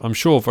I mean, I'm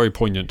sure very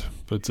poignant.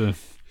 But I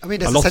mean,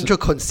 there's a central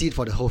conceit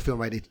for the whole film,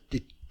 right?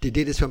 They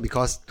did this film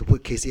because to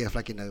put Casey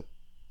Affleck in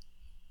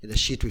a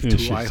sheet with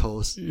two eye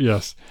holes.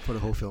 Yes. For the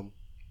whole film.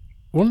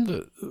 One of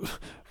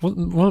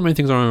the main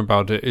things I remember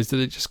about it is that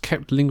it just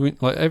kept lingering.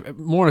 Like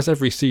more or less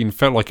every scene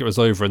felt like it was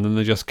over, and then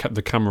they just kept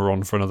the camera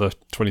on for another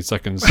 20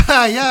 seconds.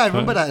 Yeah, I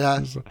remember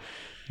that.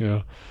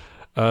 Yeah.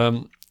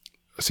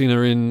 Seen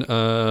her in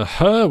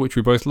Her, which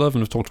we both love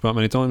and have talked about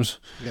many times.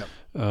 Yeah.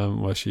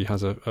 Where she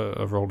has a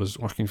role as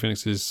Joaquin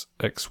Phoenix's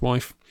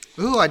ex-wife.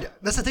 Ooh,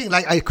 that's the thing.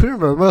 Like, I couldn't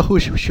remember who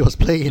she was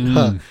playing in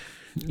Her.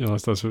 Yeah,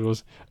 that's what it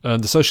was.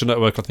 The Social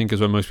Network, I think, is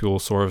where most people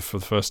saw her for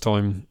the first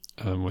time,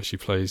 where she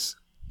plays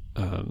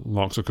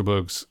Mark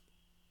Zuckerberg's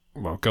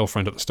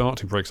girlfriend at the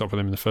start, who breaks up with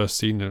him in the first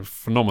scene. A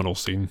phenomenal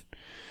scene,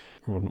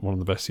 one of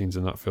the best scenes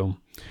in that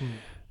film.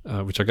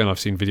 Which again I've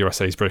seen video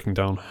essays breaking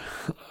down.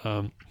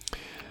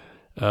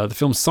 The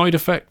film Side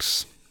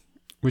Effects,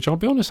 which I'll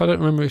be honest, I don't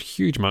remember a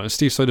huge amount. It's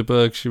Steve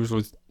Soderbergh. She was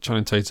with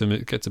Channing Tatum.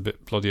 It gets a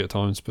bit bloody at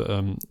times, but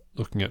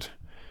looking at,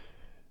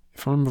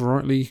 if I remember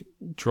rightly,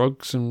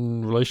 drugs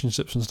and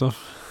relationships and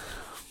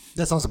stuff.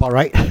 That sounds about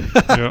right.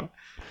 Yeah.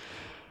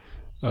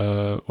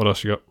 What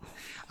else you got?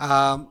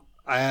 I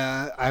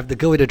have The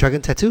Girl with the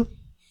Dragon Tattoo.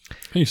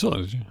 Oh, you saw that,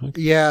 did you?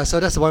 Okay. Yeah, so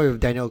that's the one with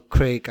Daniel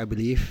Craig, I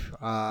believe.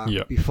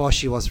 Yeah. Before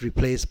she was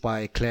replaced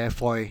by Claire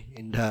Foy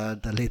in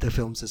the later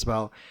films as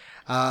well.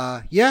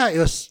 Yeah, it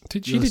was.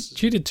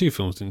 She did 2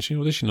 films, didn't she?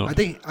 Or did she not? I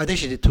think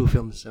she did 2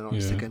 films, you know, Yeah.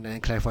 second, and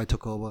then Claire Foy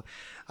took over.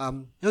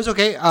 It was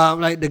okay.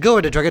 Like the girl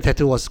with the dragon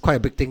tattoo was quite a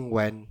big thing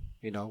when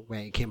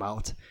it came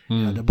out. You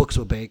know, the books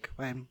were big,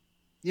 and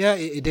yeah,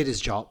 it did its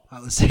job. I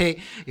would say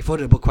it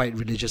followed the book quite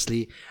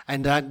religiously.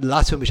 And the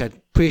last film, which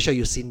I'm pretty sure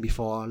you've seen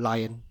before,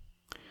 Lion.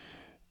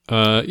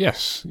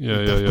 Yes.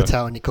 Yeah. Dev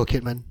Patel and Nicole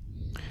Kidman.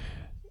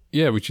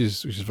 Yeah, which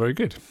is very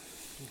good.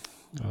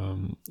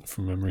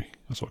 From memory,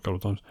 I saw it a couple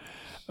of times.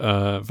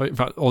 In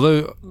fact,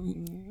 although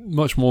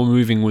much more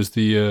moving was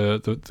the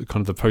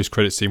kind of the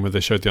post-credit scene where they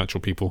showed the actual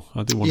people.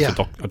 I did want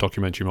a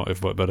documentary might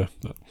have worked better.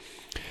 But,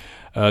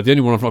 the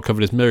only one I've not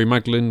covered is Mary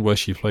Magdalene, where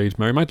she played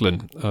Mary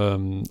Magdalene.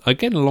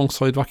 Again,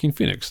 alongside Joaquin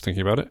Phoenix,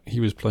 thinking about it. He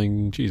was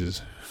playing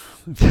Jesus,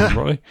 if I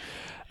remember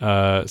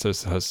rightly. So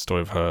it's the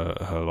story of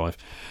her life,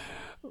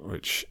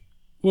 which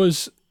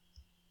was,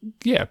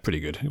 yeah, pretty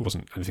good. It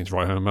wasn't anything to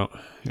write home about.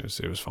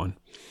 It was fine.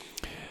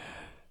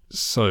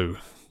 So,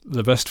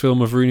 the best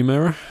film of Rooney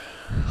Mara?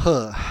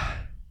 Her.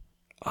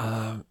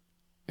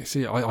 You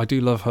see, I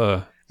do love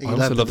her. You I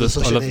love also love the this.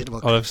 Social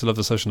Network. I also love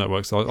the Social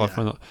Network. So I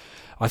find that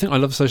I think I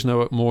love the Social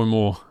Network more and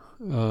more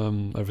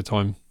over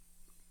time.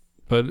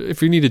 But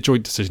if you need a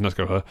joint decision, let's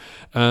go her.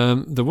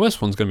 The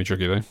worst one's going to be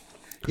tricky though.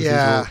 'Cause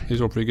Yeah.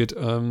 these are all pretty good.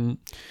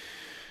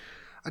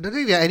 I don't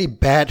think there are any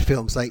bad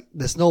films. Like,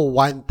 there's no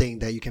one thing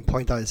that you can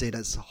point out and say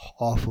that's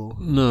awful.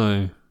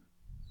 No.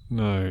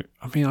 I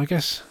mean, I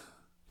guess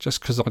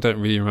just because I don't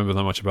really remember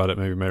that much about it,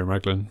 maybe Mary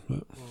Magdalene.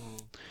 But.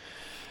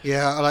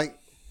 Yeah,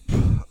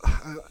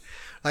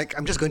 like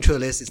I'm just going through a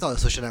list. It's not a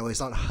Social Network. It's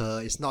not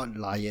Her. It's not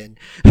Lion.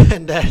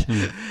 And then,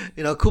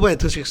 Kubo and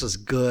the Two Strings was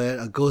good.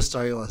 A Ghost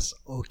Story was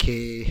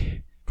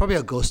okay. Probably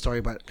a Ghost Story,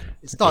 but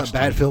it's not a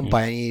bad film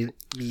by any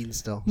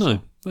means, though.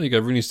 No, there you go.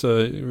 Rooney's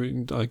a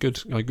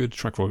good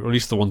track record, or at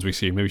least the ones we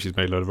see. Maybe she's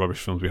made a load of rubbish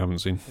films we haven't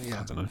seen.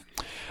 Yeah. I don't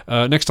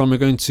know. Next time we're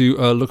going to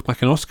look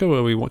back an Oscar,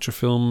 where we watch a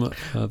film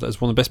that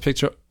has won the Best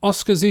Picture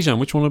Oscar. Zijan,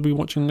 which one will we be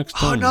watching next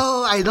Oh time?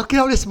 no! I looked it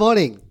up this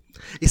morning.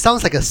 It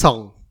sounds like a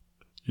song.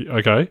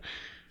 Okay.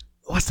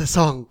 What's the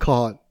song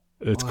called?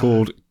 It's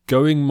called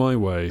Going My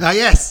Way.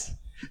 Yes.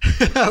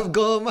 I've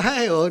gone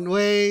my own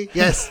way.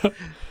 Yes.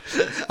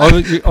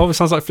 It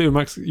sounds like Fleetwood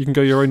Mac. You can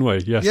go your own way.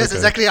 Yes. Yes, okay.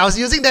 exactly. I was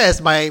using that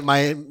as my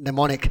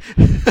mnemonic.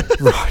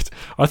 Right.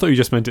 I thought you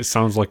just meant it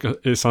sounds like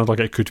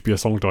it could be a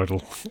song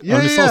title.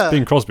 Yeah, It sounds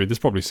Bing Crosby. There's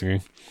probably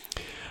singing.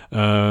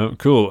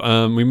 Cool.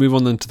 We move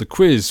on then to the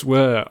quiz,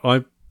 where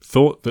I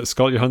thought that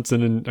Scarlett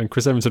Johansson and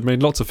Chris Evans had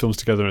made lots of films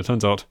together, and it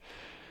turns out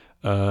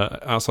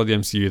outside the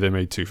MCU they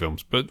made 2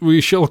 films. But we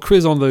shall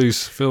quiz on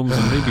those films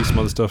and maybe some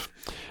other stuff.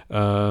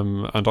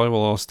 And I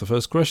will ask the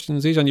first question.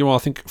 Zijan, you are, I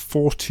think,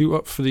 4-2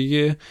 up for the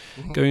year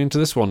going into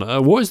this one.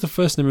 What is the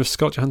first name of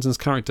Scarlett Johansson's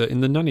character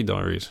in The Nanny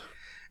Diaries?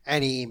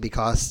 Annie,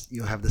 because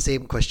you have the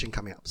same question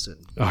coming up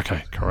soon.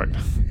 Okay, correct.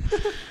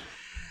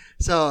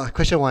 So,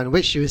 question 1.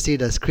 Which university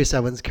does Chris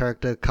Evans'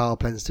 character Carl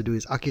plans to do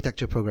his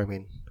architecture program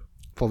in,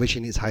 for which he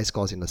needs high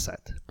scores in the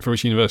set? For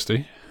which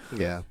university?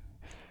 Yeah.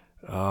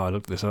 I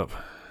looked this up.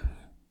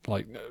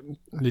 Like,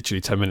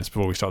 literally 10 minutes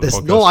before we started There's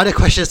the podcast. no other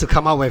questions to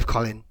come up with,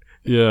 Colin.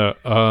 Yeah,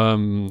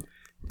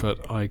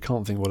 but I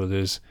can't think what it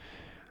is.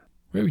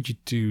 Where would you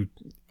do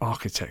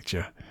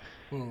architecture?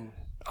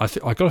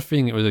 I got a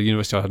feeling it was a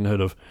university I hadn't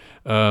heard of.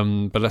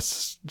 But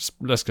let's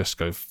just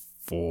go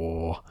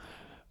for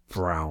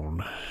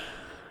Brown.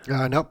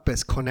 Nope,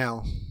 it's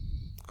Cornell.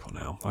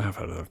 Cornell, I have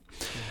heard of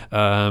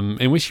them.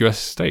 In which US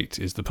state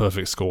is the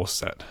perfect score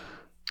set?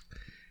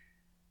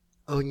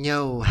 Oh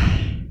no.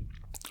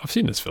 I've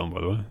seen this film,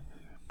 by the way.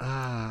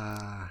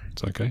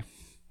 It's okay.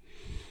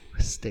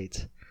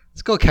 State.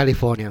 Let's go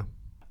California.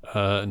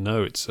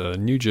 No, it's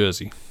New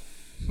Jersey.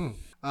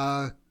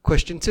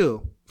 Question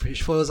 2,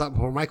 which follows up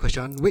from my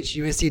question. Which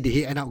university did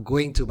he end up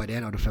going to by the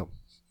end of the film?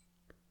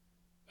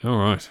 All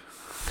right.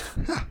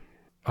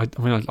 I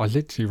mean, I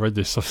literally read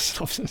this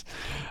synopsis.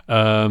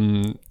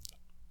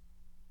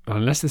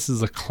 Unless this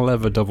is a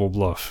clever double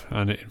bluff,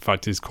 and it in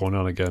fact is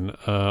Cornell again,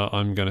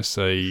 I'm going to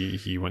say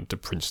he went to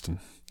Princeton.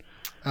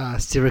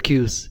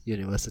 Syracuse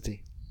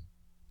University.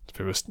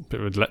 It's a bit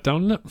of a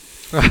letdown, isn't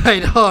it?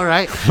 Right, all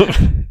right.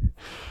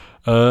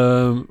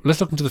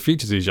 Let's look into the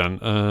future, Zijan.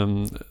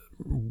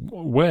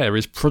 Where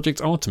is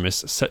Project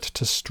Artemis set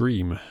to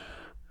stream?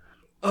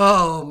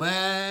 Oh,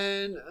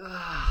 man.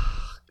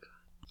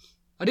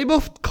 Are they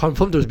both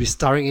confirmed to be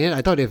starring in it?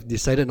 I thought they've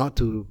decided not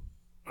to.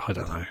 I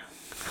don't know.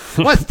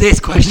 What's this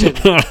question?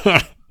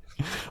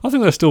 I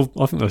think they're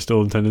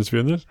still intended to be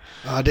in this.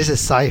 This is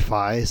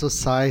sci-fi. So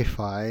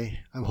sci-fi.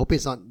 I'm hoping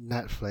it's not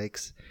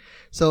Netflix.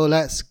 So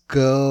let's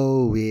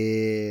go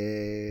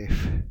with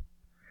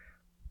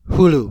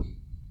Hulu.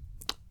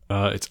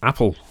 It's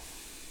Apple.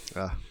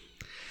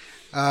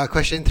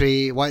 Question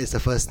 3. What is the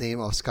first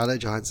name of Scarlett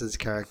Johansson's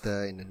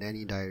character in The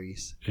Nanny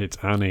Diaries? It's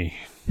Annie.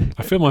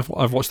 A film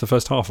I've watched the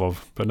first half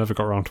of, but never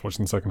got around to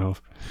watching the second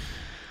half.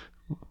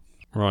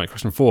 Right,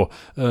 question 4.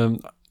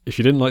 if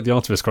you didn't like the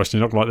answer to this question,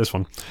 you're not going to like this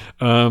one.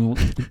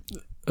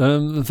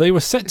 They were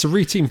set to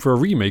reteam for a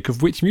remake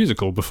of which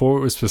musical before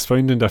it was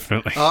postponed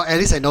indefinitely? Oh, at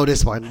least I know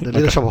this one. The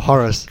Little Shop of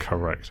Horrors.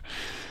 Correct.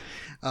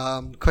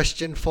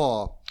 Question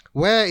 4.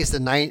 Where is the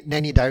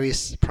Nanny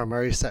Diaries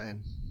primarily set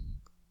in?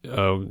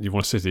 You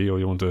want a city or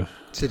you want to...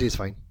 City is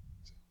fine.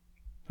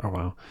 Oh,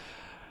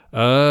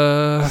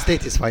 wow.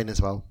 State is fine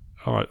as well.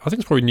 All right. I think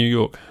it's probably New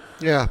York.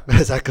 Yeah,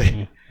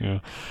 exactly. Yeah.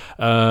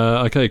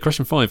 Okay,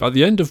 question 5. At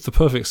the end of The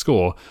Perfect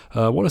Score,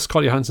 what does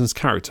Scarlett Johansson's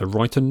character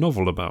write a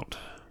novel about?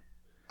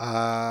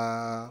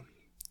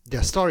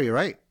 Their story,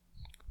 right?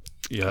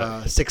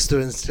 Yeah. 6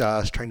 students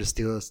trying to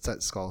steal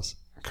set scores.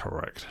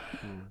 Correct.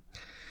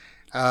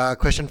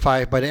 Question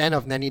 5. By the end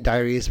of Nanny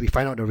Diaries, we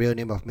find out the real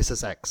name of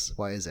Mrs. X.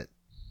 What is it?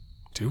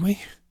 Do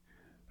we?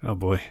 Oh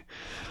boy.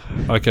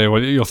 Okay,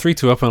 well you're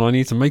 3-2 up, and I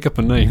need to make up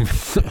a name.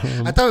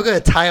 I thought we were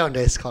going to tie on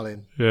this,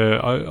 Colin. Yeah,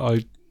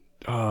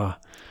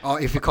 Or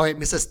if you call it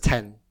Mrs.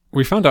 10.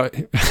 we found out.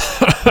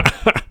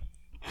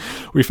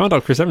 We found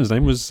out Chris Evans'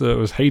 name was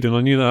Hayden.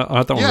 I knew that. I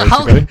had that one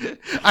ready to go.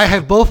 I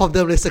have both of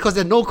them listed because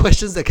there are no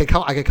questions that I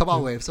can come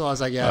up with. So I was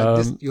like,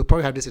 you'll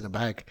probably have this in the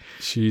bag.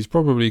 She's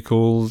probably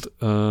called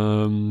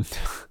Mrs.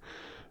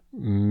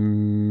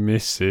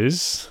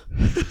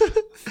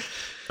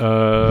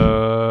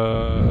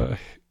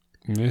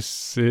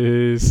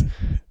 Mrs.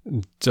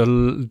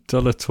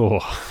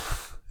 Delator.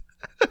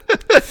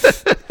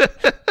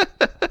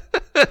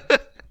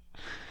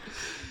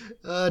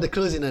 The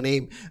clues in the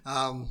name.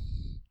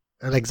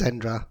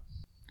 Alexandra.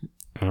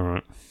 All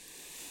right.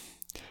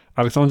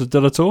 Alexandra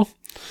Delator?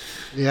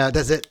 Yeah,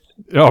 that's it.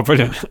 Oh,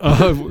 brilliant.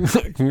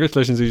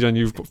 Congratulations, Eugene.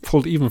 You've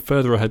pulled even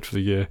further ahead for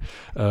the year.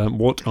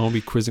 What are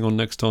we quizzing on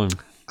next time?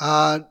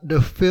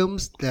 The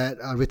films that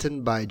are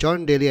written by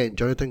John Daly and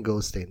Jonathan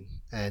Goldstein.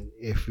 And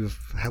if you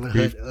haven't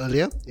heard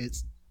earlier,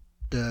 it's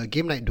the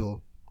Game Night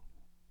Duo.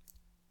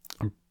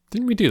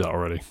 Didn't we do that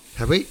already?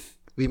 Have we?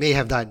 We may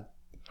have done.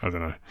 I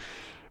don't know.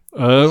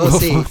 We'll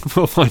see.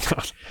 We'll find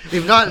out.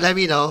 If not, let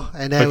me know,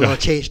 and then we'll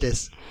change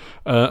this.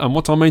 And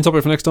what's our main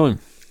topic for next time?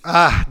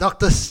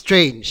 Doctor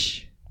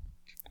Strange.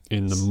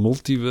 In the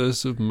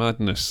Multiverse of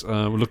Madness.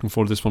 We're looking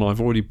forward to this one. I've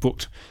already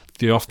booked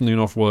the afternoon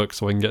off work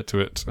so I can get to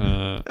it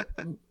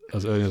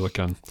as early as I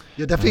can.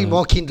 You're definitely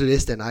more keen to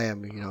this than I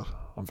am,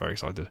 I'm very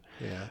excited.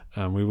 Yeah.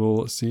 And we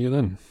will see you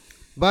then.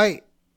 Bye.